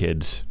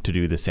grandkids, to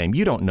do the same.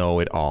 You don't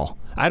know it all.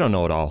 I don't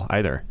know it all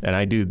either, and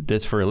I do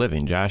this for a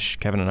living. Josh,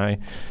 Kevin, and I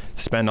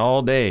spend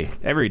all day,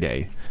 every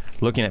day,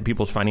 looking at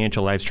people's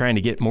financial lives, trying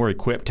to get more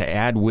equipped to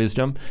add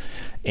wisdom.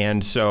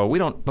 And so we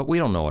don't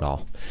know it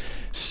all.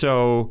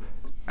 So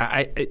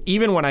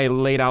even when I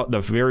laid out the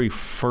very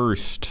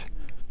first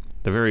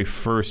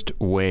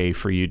way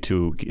for you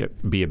to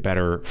be a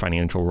better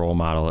financial role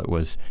model, it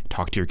was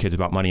talk to your kids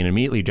about money. And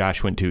immediately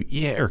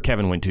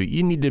Kevin went to,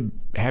 you need to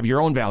have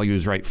your own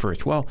values right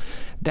first. Well,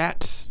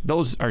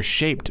 those are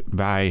shaped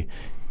by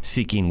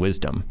seeking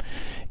wisdom.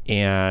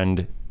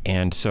 And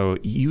so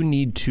you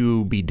need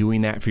to be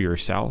doing that for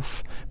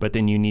yourself, but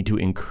then you need to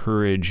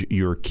encourage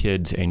your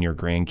kids and your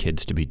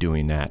grandkids to be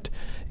doing that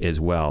as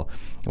well.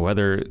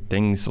 Whether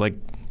things like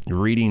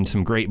reading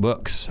some great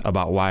books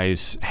about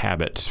wise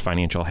habits,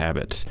 financial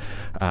habits,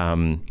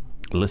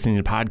 listening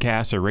to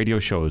podcasts or radio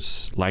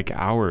shows like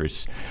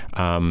ours.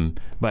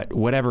 But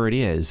whatever it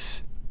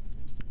is,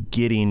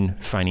 getting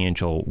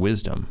financial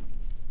wisdom.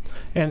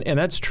 And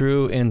that's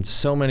true in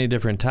so many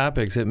different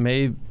topics. It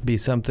may be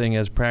something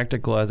as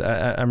practical as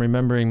I'm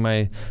remembering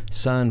my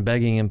son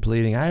begging and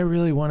pleading, I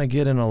really want to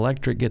get an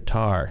electric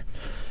guitar.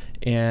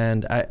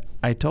 And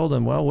I told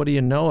him, well, what do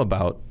you know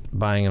about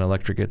buying an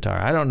electric guitar?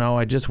 I don't know.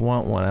 I just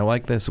want one. I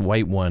like this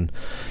white one.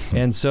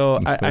 And so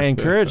I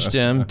encouraged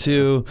him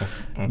to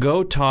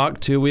go talk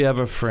to, we have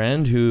a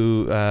friend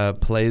who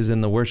plays in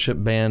the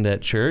worship band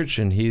at church,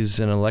 and he's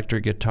an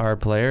electric guitar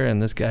player,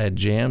 and this guy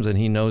jams, and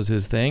he knows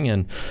his thing.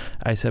 And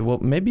I said, well,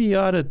 maybe you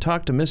ought to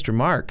talk to Mr.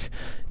 Mark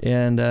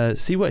and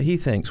see what he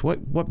thinks.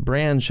 What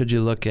brand should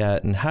you look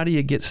at, and how do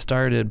you get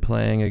started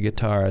playing a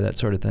guitar, that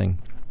sort of thing.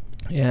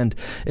 And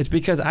it's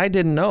because I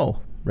didn't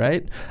know.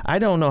 Right? I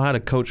don't know how to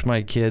coach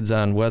my kids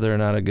on whether or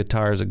not a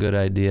guitar is a good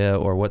idea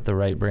or what the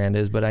right brand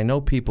is, but I know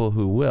people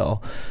who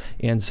will.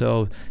 And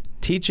so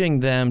teaching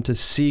them to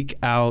seek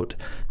out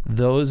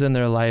those in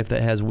their life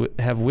that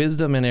have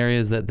wisdom in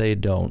areas that they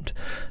don't.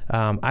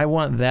 I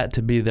want that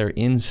to be their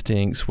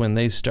instincts when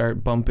they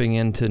start bumping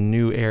into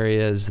new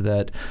areas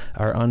that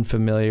are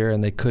unfamiliar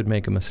and they could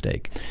make a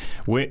mistake.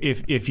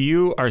 If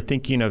you are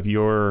thinking of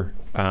your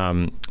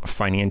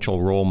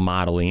financial role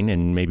modeling,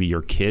 and maybe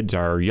your kids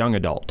are young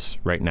adults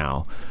right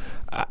now,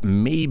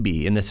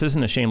 maybe, and this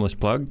isn't a shameless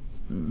plug,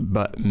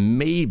 but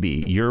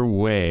maybe your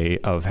way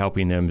of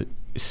helping them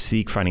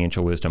seek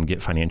financial wisdom,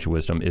 get financial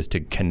wisdom, is to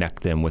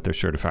connect them with their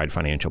certified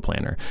financial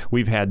planner.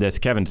 We've had this.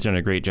 Kevin's done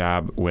a great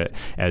job with,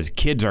 as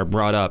kids are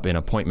brought up in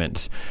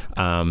appointments,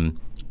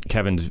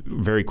 Kevin's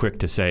very quick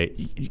to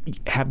say,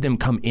 have them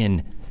come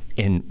in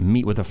and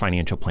meet with a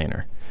financial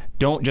planner.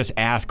 Don't just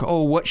ask,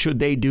 oh, what should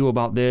they do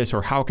about this,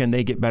 or how can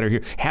they get better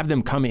here? Have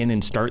them come in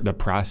and start the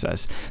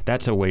process.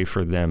 That's a way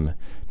for them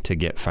to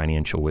get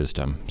financial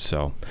wisdom.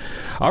 So,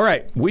 all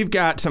right, we've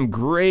got some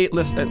great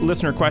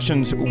listener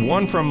questions.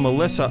 One from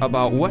Melissa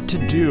about what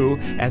to do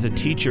as a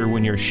teacher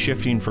when you're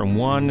shifting from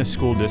one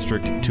school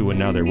district to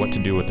another, what to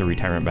do with the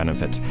retirement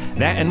benefits.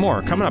 That and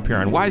more coming up here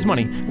on Wise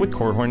Money with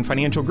Korhorn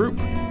Financial Group.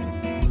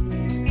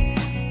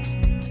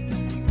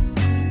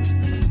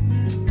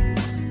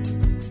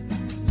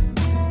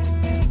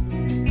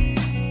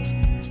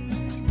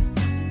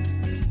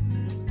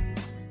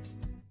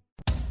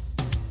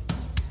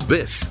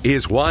 This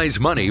is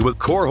Wise Money with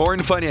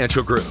Korhorn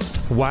Financial Group.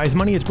 Wise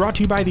Money is brought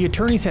to you by the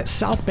attorneys at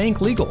South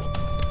Bank Legal,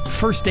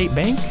 First State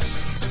Bank,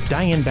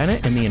 Diane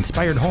Bennett and the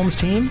Inspired Homes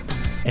team,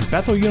 and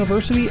Bethel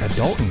University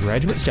Adult and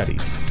Graduate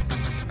Studies.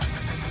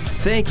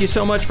 Thank you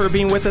so much for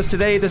being with us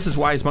today. This is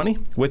Wise Money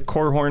with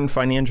Korhorn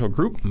Financial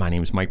Group. My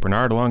name is Mike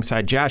Bernard,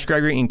 alongside Josh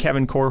Gregory and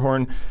Kevin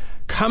Korhorn,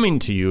 coming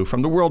to you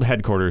from the world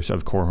headquarters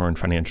of Korhorn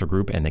Financial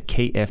Group and the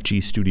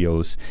KFG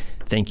studios.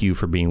 Thank you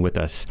for being with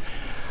us.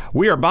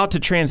 We are about to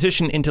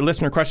transition into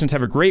listener questions.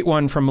 Have a great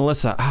one from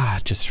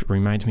Melissa. Just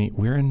reminds me,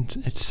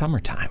 it's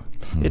summertime.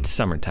 It's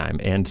summertime.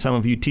 And some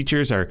of you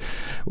teachers are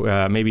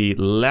maybe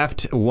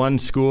left one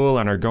school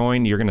and are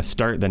you're going to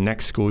start the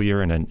next school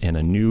year in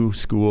a new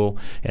school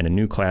and a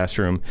new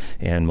classroom.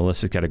 And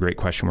Melissa's got a great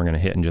question we're going to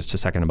hit in just a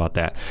second about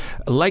that.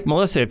 Like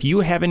Melissa, if you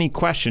have any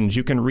questions,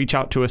 you can reach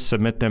out to us,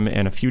 submit them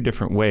in a few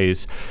different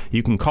ways.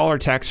 You can call or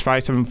text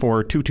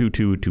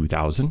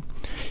 574-222-2000.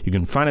 You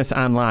can find us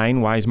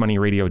online,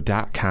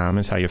 wisemoneyradio.com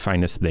is how you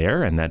find us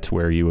there, and that's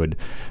where you would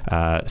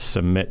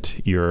submit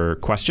your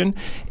question.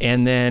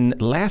 And then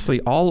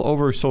lastly, all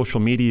over social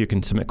media, you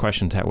can submit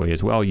questions that way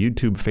as well,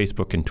 YouTube,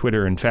 Facebook, and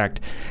Twitter. In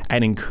fact,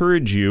 I'd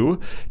encourage you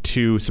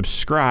to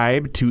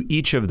subscribe to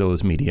each of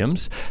those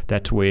mediums.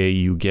 That's where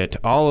you get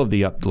all of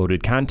the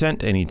uploaded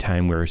content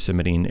anytime we're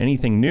submitting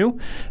anything new,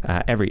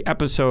 every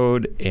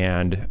episode,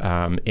 and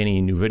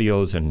any new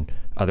videos and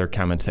other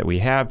comments that we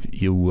have,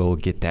 you will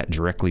get that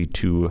directly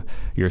to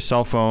your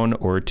cell phone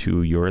or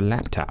to your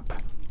laptop.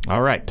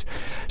 All right.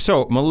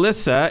 So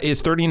Melissa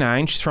is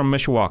 39. She's from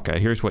Mishawaka.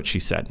 Here's what she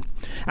said.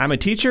 I'm a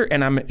teacher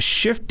and I'm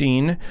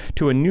shifting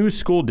to a new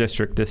school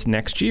district this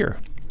next year.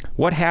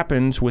 What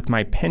happens with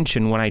my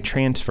pension when I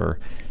transfer?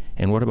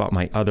 And what about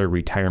my other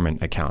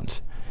retirement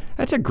accounts?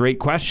 That's a great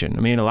question.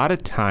 I mean, a lot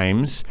of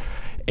times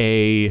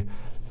we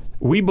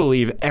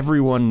believe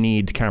everyone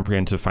needs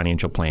comprehensive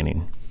financial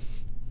planning.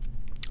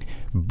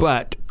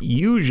 But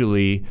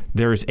usually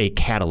there's a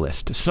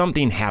catalyst.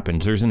 Something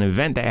happens. There's an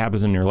event that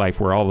happens in your life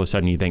where all of a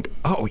sudden you think,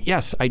 oh,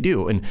 yes, I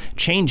do. And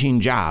changing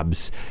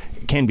jobs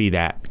can be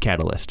that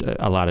catalyst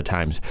a lot of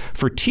times.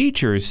 For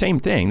teachers, same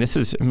thing.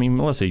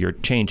 Melissa, you're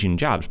changing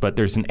jobs, but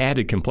there's an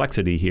added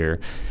complexity here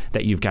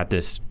that you've got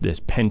this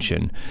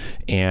pension,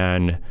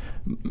 and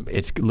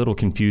it's a little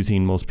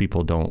confusing. Most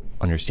people don't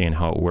understand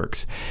how it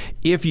works.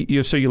 If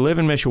you live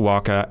in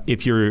Mishawaka,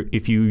 if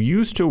you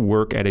used to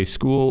work at a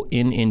school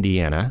in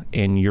Indiana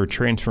and you're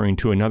transferring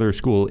to another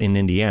school in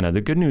Indiana,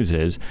 the good news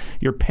is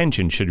your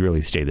pension should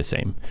really stay the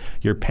same.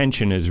 Your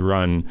pension is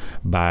run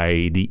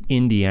by the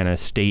Indiana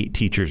State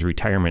Teachers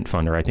Retirement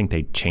Fund, or I think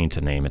they changed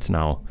the name. It's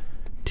now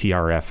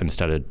TRF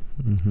instead of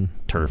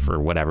turf or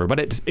whatever,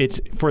 but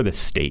it's for the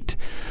state.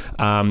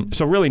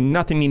 So really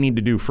nothing you need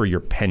to do for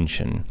your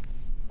pension.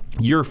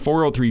 Your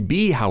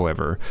 403B,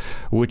 however,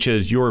 which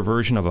is your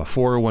version of a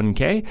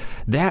 401k,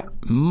 that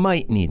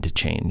might need to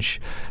change.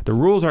 The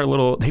rules are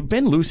they've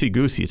been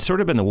loosey-goosey. It's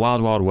sort of been the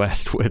wild, wild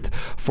west with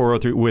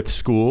 403, with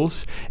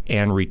schools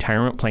and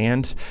retirement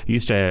plans. You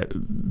used to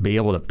be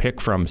able to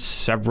pick from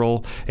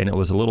several, and it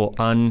was a little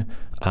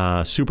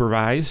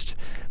unsupervised.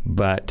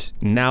 But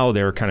now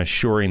they're kind of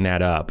shoring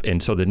that up.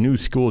 And so the new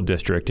school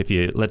district,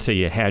 let's say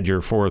you had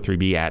your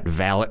 403B at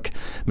VALIC,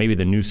 maybe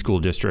the new school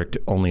district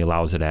only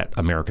allows it at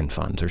American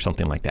Funds or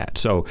something like that.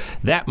 So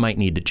that might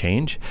need to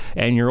change.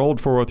 And your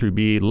old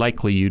 403B,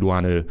 likely you'd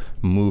want to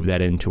move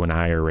that into an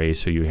IRA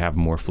so you have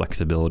more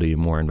flexibility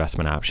and more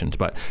investment options.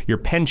 But your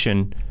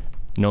pension,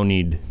 no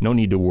need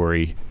to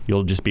worry.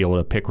 You'll just be able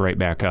to pick right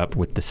back up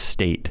with the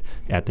state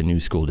at the new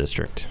school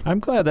district. I'm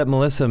glad that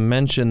Melissa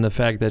mentioned the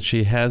fact that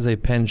she has a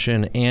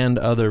pension and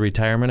other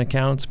retirement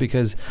accounts,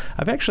 because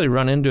I've actually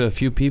run into a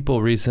few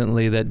people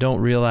recently that don't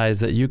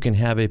realize that you can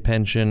have a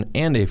pension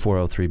and a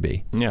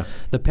 403B. Yeah.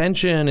 The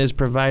pension is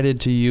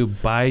provided to you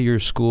by your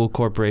school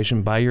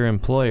corporation, by your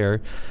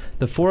employer.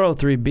 The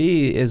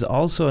 403B is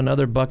also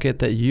another bucket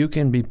that you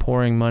can be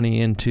pouring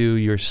money into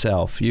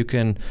yourself. You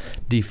can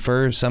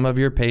defer some of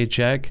your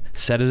paycheck,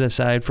 set it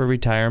aside for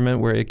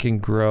retirement where it can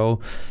grow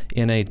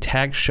in a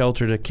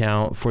tax-sheltered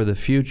account for the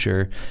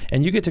future,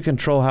 and you get to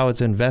control how it's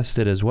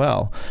invested as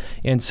well.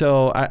 And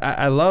so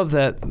I love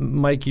that,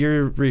 Mike,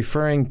 you're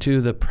referring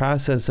to the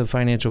process of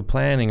financial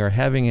planning or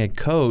having a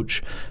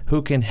coach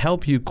who can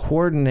help you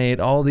coordinate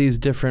all these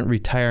different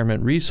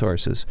retirement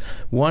resources.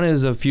 One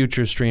is a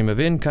future stream of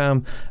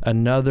income.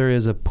 Another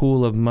is a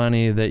pool of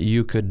money that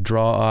you could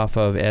draw off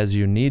of as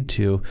you need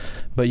to.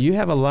 But you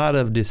have a lot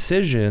of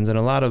decisions and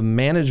a lot of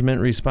management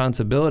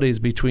responsibilities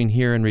between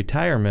here and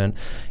retirement.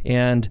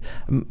 And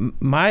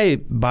my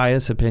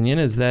biased opinion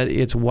is that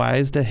it's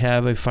wise to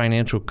have a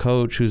financial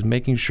coach who's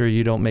making sure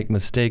you don't make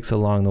mistakes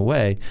along the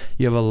way.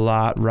 You have a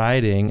lot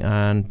riding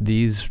on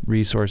these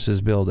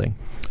resources building.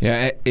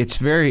 Yeah, it's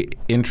very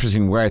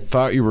interesting. Where I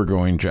thought you were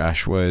going,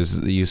 Josh, was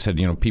you said,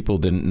 people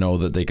didn't know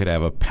that they could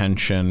have a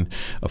pension,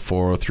 a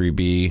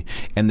 403B,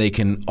 and they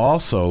can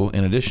also,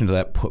 in addition to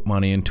that, put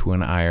money into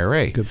an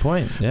IRA. Good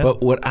point. Yeah.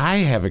 But what I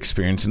have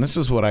experienced, and this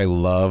is what I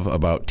love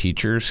about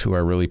teachers who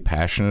are really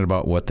passionate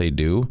about what they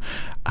do,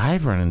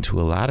 I've run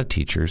into a lot of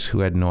teachers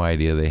who had no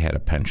idea they had a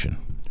pension.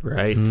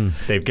 Right.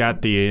 They've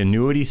got the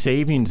annuity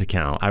savings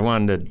account. I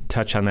wanted to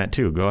touch on that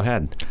too. Go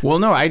ahead. Well,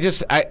 no,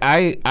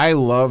 I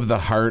love the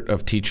heart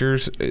of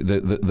teachers,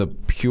 the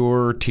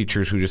pure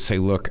teachers who just say,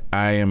 look,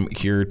 I am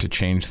here to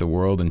change the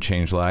world and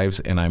change lives,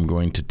 and I'm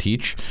going to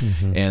teach.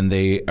 And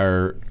they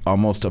are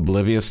almost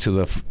oblivious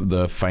to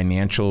the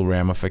financial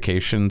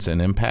ramifications and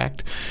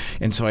impact.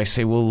 And so I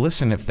say, well,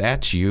 listen, if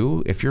that's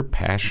you, if you're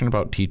passionate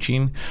about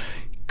teaching,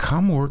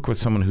 come work with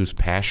someone who's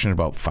passionate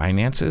about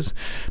finances,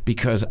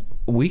 because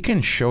we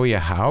can show you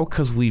how,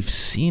 because we've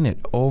seen it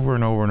over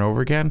and over and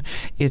over again.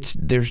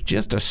 There's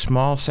just a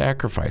small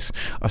sacrifice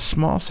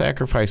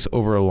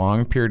over a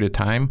long period of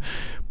time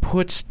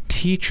puts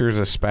teachers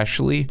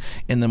especially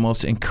in the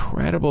most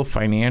incredible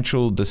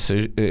financial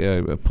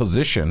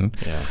position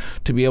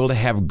to be able to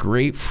have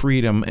great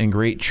freedom and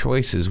great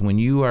choices. When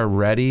you are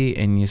ready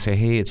and you say,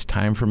 hey, it's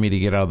time for me to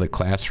get out of the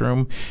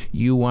classroom,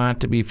 you want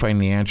to be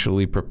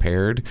financially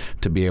prepared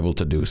to be able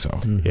to do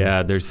so.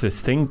 Yeah, there's this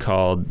thing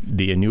called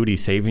the annuity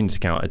savings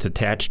account. It's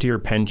attached to your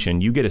pension.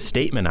 You get a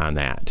statement on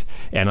that.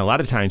 And a lot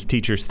of times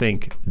teachers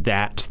think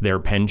that's their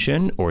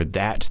pension or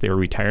that's their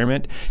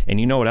retirement. And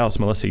you know what else,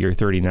 Melissa, you're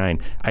 39.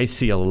 I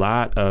see a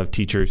lot of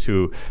teachers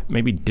who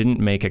maybe didn't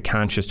make a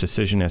conscious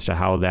decision as to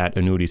how that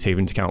annuity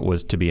savings account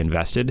was to be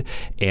invested.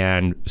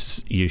 And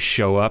you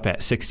show up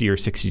at 60 or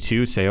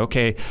 62, say,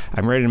 okay,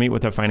 I'm ready to meet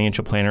with a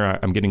financial planner.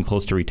 I'm getting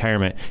close to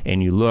retirement.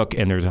 And you look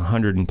and there's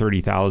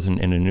 $130,000 in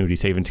an annuity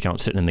savings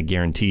account sitting in the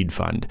guaranteed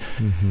fund.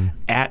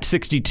 At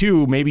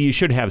 62, maybe you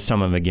should have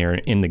some of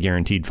in the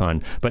guaranteed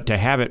fund. But to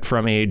have it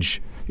from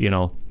age,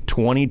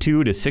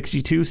 22 to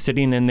 62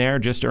 sitting in there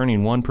just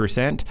earning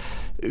 1%,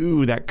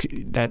 ooh,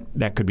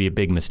 that could be a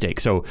big mistake.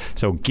 So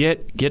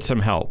get some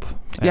help.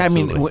 Yeah,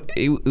 Absolutely.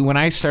 I mean, when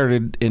I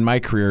started in my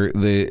career,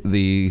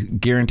 the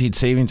guaranteed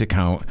savings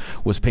account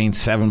was paying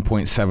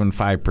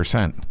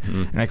 7.75%.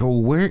 And I go,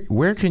 well,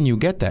 where can you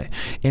get that?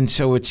 And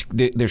so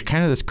there's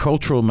kind of this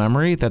cultural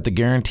memory that the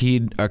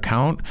guaranteed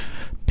account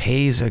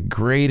pays a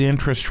great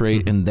interest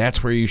rate, and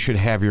that's where you should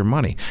have your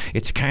money.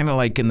 It's kind of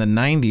like in the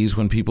 90s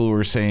when people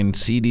were saying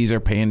CDs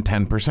are paying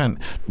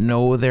 10%.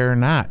 No, they're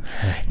not.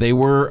 They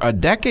were a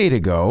decade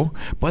ago,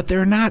 but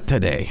they're not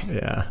today.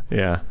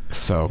 Yeah.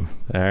 So,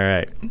 all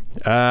right.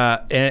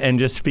 And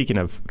just speaking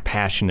of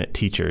passionate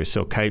teachers,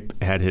 so Kipe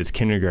had his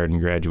kindergarten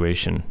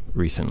graduation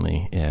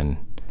recently, and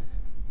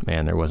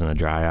man, there wasn't a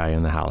dry eye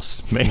in the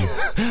house.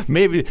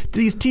 Maybe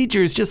these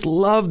teachers just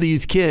love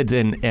these kids,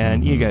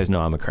 and you guys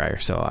know I'm a crier,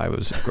 so I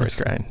was, of course,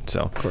 crying.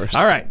 So, of course.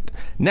 All right,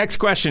 next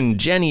question.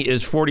 Jenny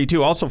is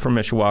 42, also from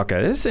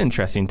Mishawaka. This is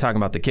interesting, talking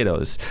about the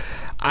kiddos.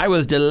 I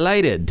was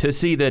delighted to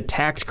see the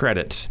tax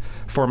credits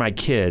for my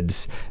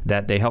kids,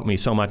 that they helped me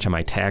so much on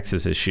my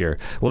taxes this year.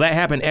 Will that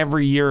happen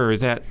every year, or is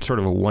that sort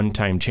of a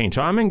one-time change?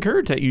 So I'm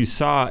encouraged that you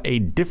saw a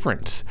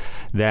difference,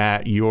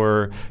 that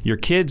your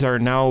kids are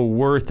now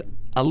worth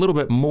a little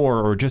bit more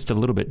or just a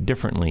little bit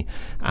differently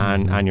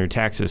on your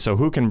taxes. So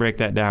who can break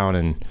that down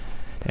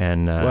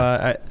and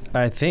well,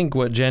 I think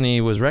what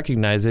Jenny was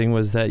recognizing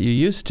was that you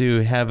used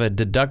to have a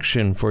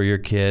deduction for your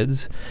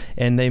kids,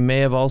 and they may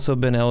have also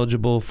been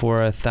eligible for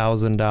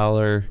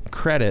 $1,000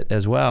 credit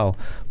as well.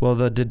 Well,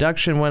 the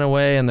deduction went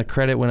away and the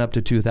credit went up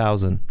to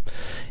 $2,000.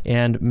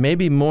 And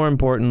maybe more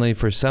importantly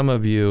for some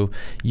of you,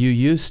 you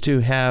used to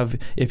have,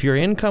 if your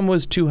income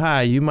was too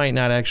high, you might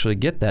not actually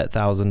get that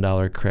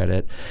 $1,000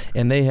 credit.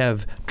 And they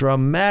have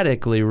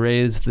dramatically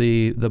raised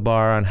the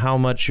bar on how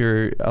much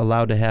you're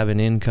allowed to have in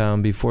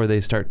income before they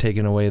start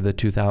taking away the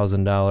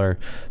 $2,000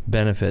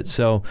 benefit.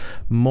 So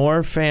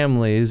more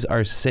families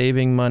are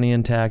saving money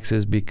in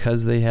taxes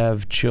because they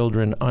have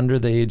children under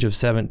the age of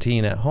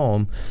 17 at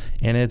home,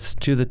 and it's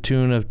to the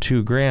tune of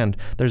 $2,000.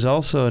 There's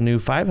also a new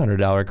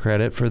 $500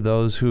 credit for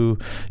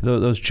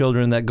those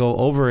children that go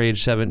over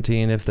age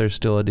 17 if they're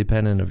still a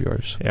dependent of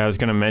yours. Yeah, I was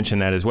going to mention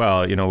that as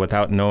well. You know,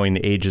 without knowing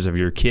the ages of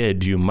your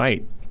kids, you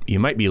might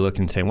be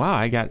looking and saying, "Wow,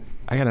 I got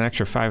an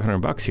extra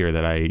 $500 here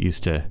that I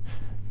used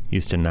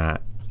to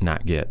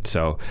not get."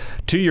 So,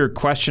 to your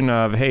question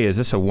of, hey, is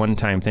this a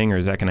one-time thing, or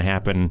is that going to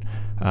happen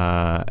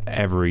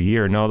every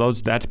year? No,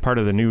 that's part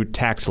of the new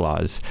tax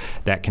laws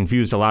that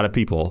confused a lot of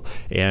people,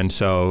 and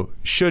so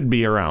should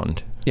be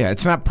around. Yeah,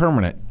 it's not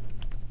permanent.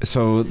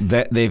 So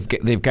that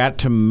they've got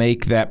to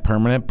make that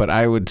permanent, but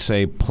I would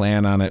say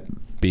plan on it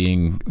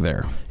being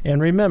there. And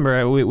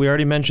remember, we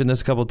already mentioned this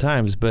a couple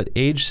times, but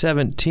age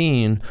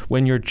 17,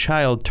 when your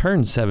child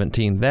turns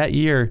 17, that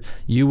year,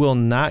 you will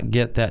not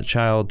get that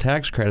child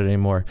tax credit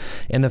anymore.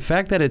 And the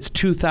fact that it's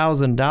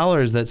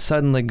 $2,000 that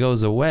suddenly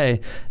goes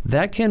away,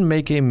 that can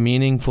make a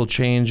meaningful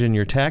change in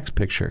your tax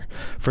picture.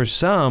 For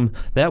some,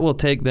 that will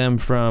take them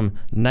from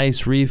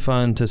nice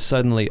refund to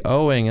suddenly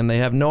owing, and they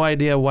have no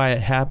idea why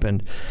it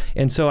happened.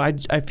 And so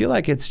I feel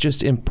like it's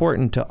just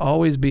important to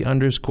always be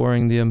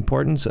underscoring the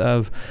importance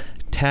of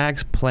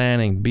tax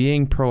planning,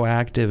 being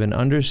proactive, and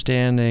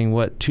understanding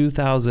what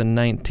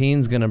 2019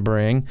 is going to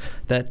bring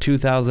that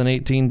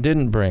 2018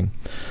 didn't bring.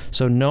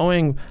 So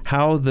knowing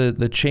how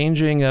the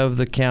changing of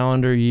the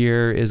calendar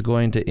year is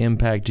going to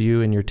impact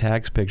you and your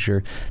tax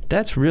picture,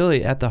 that's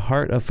really at the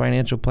heart of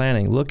financial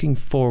planning, looking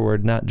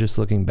forward, not just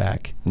looking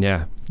back.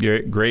 Yeah.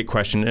 Great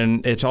question.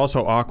 And it's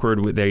also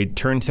awkward. They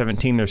turn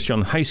 17, they're still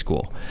in high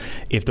school.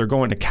 If they're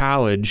going to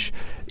college,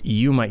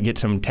 you might get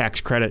some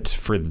tax credits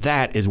for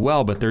that as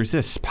well, but there's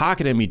this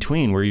pocket in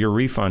between where your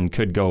refund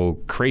could go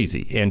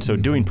crazy. And so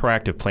doing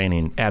proactive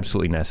planning,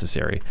 absolutely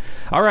necessary.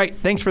 All right,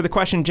 thanks for the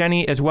question,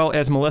 Jenny, as well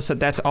as Melissa.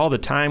 That's all the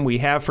time we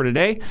have for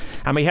today.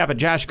 On behalf of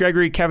Josh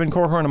Gregory, Kevin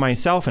Korhorn, and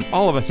myself, and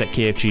all of us at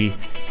KFG,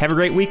 have a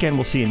great weekend.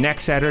 We'll see you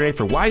next Saturday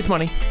for Wise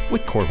Money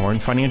with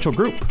Korhorn Financial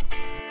Group.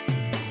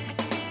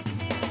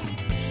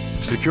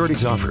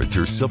 Securities offered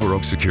through Silver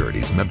Oak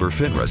Securities, member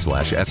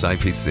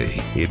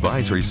FINRA/SIPC.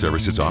 Advisory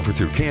services offered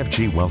through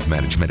KFG Wealth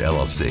Management,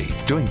 LLC.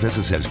 Doing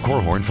business as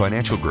Korhorn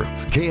Financial Group.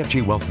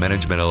 KFG Wealth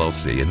Management,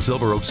 LLC and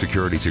Silver Oak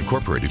Securities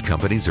Incorporated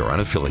companies are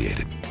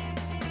unaffiliated.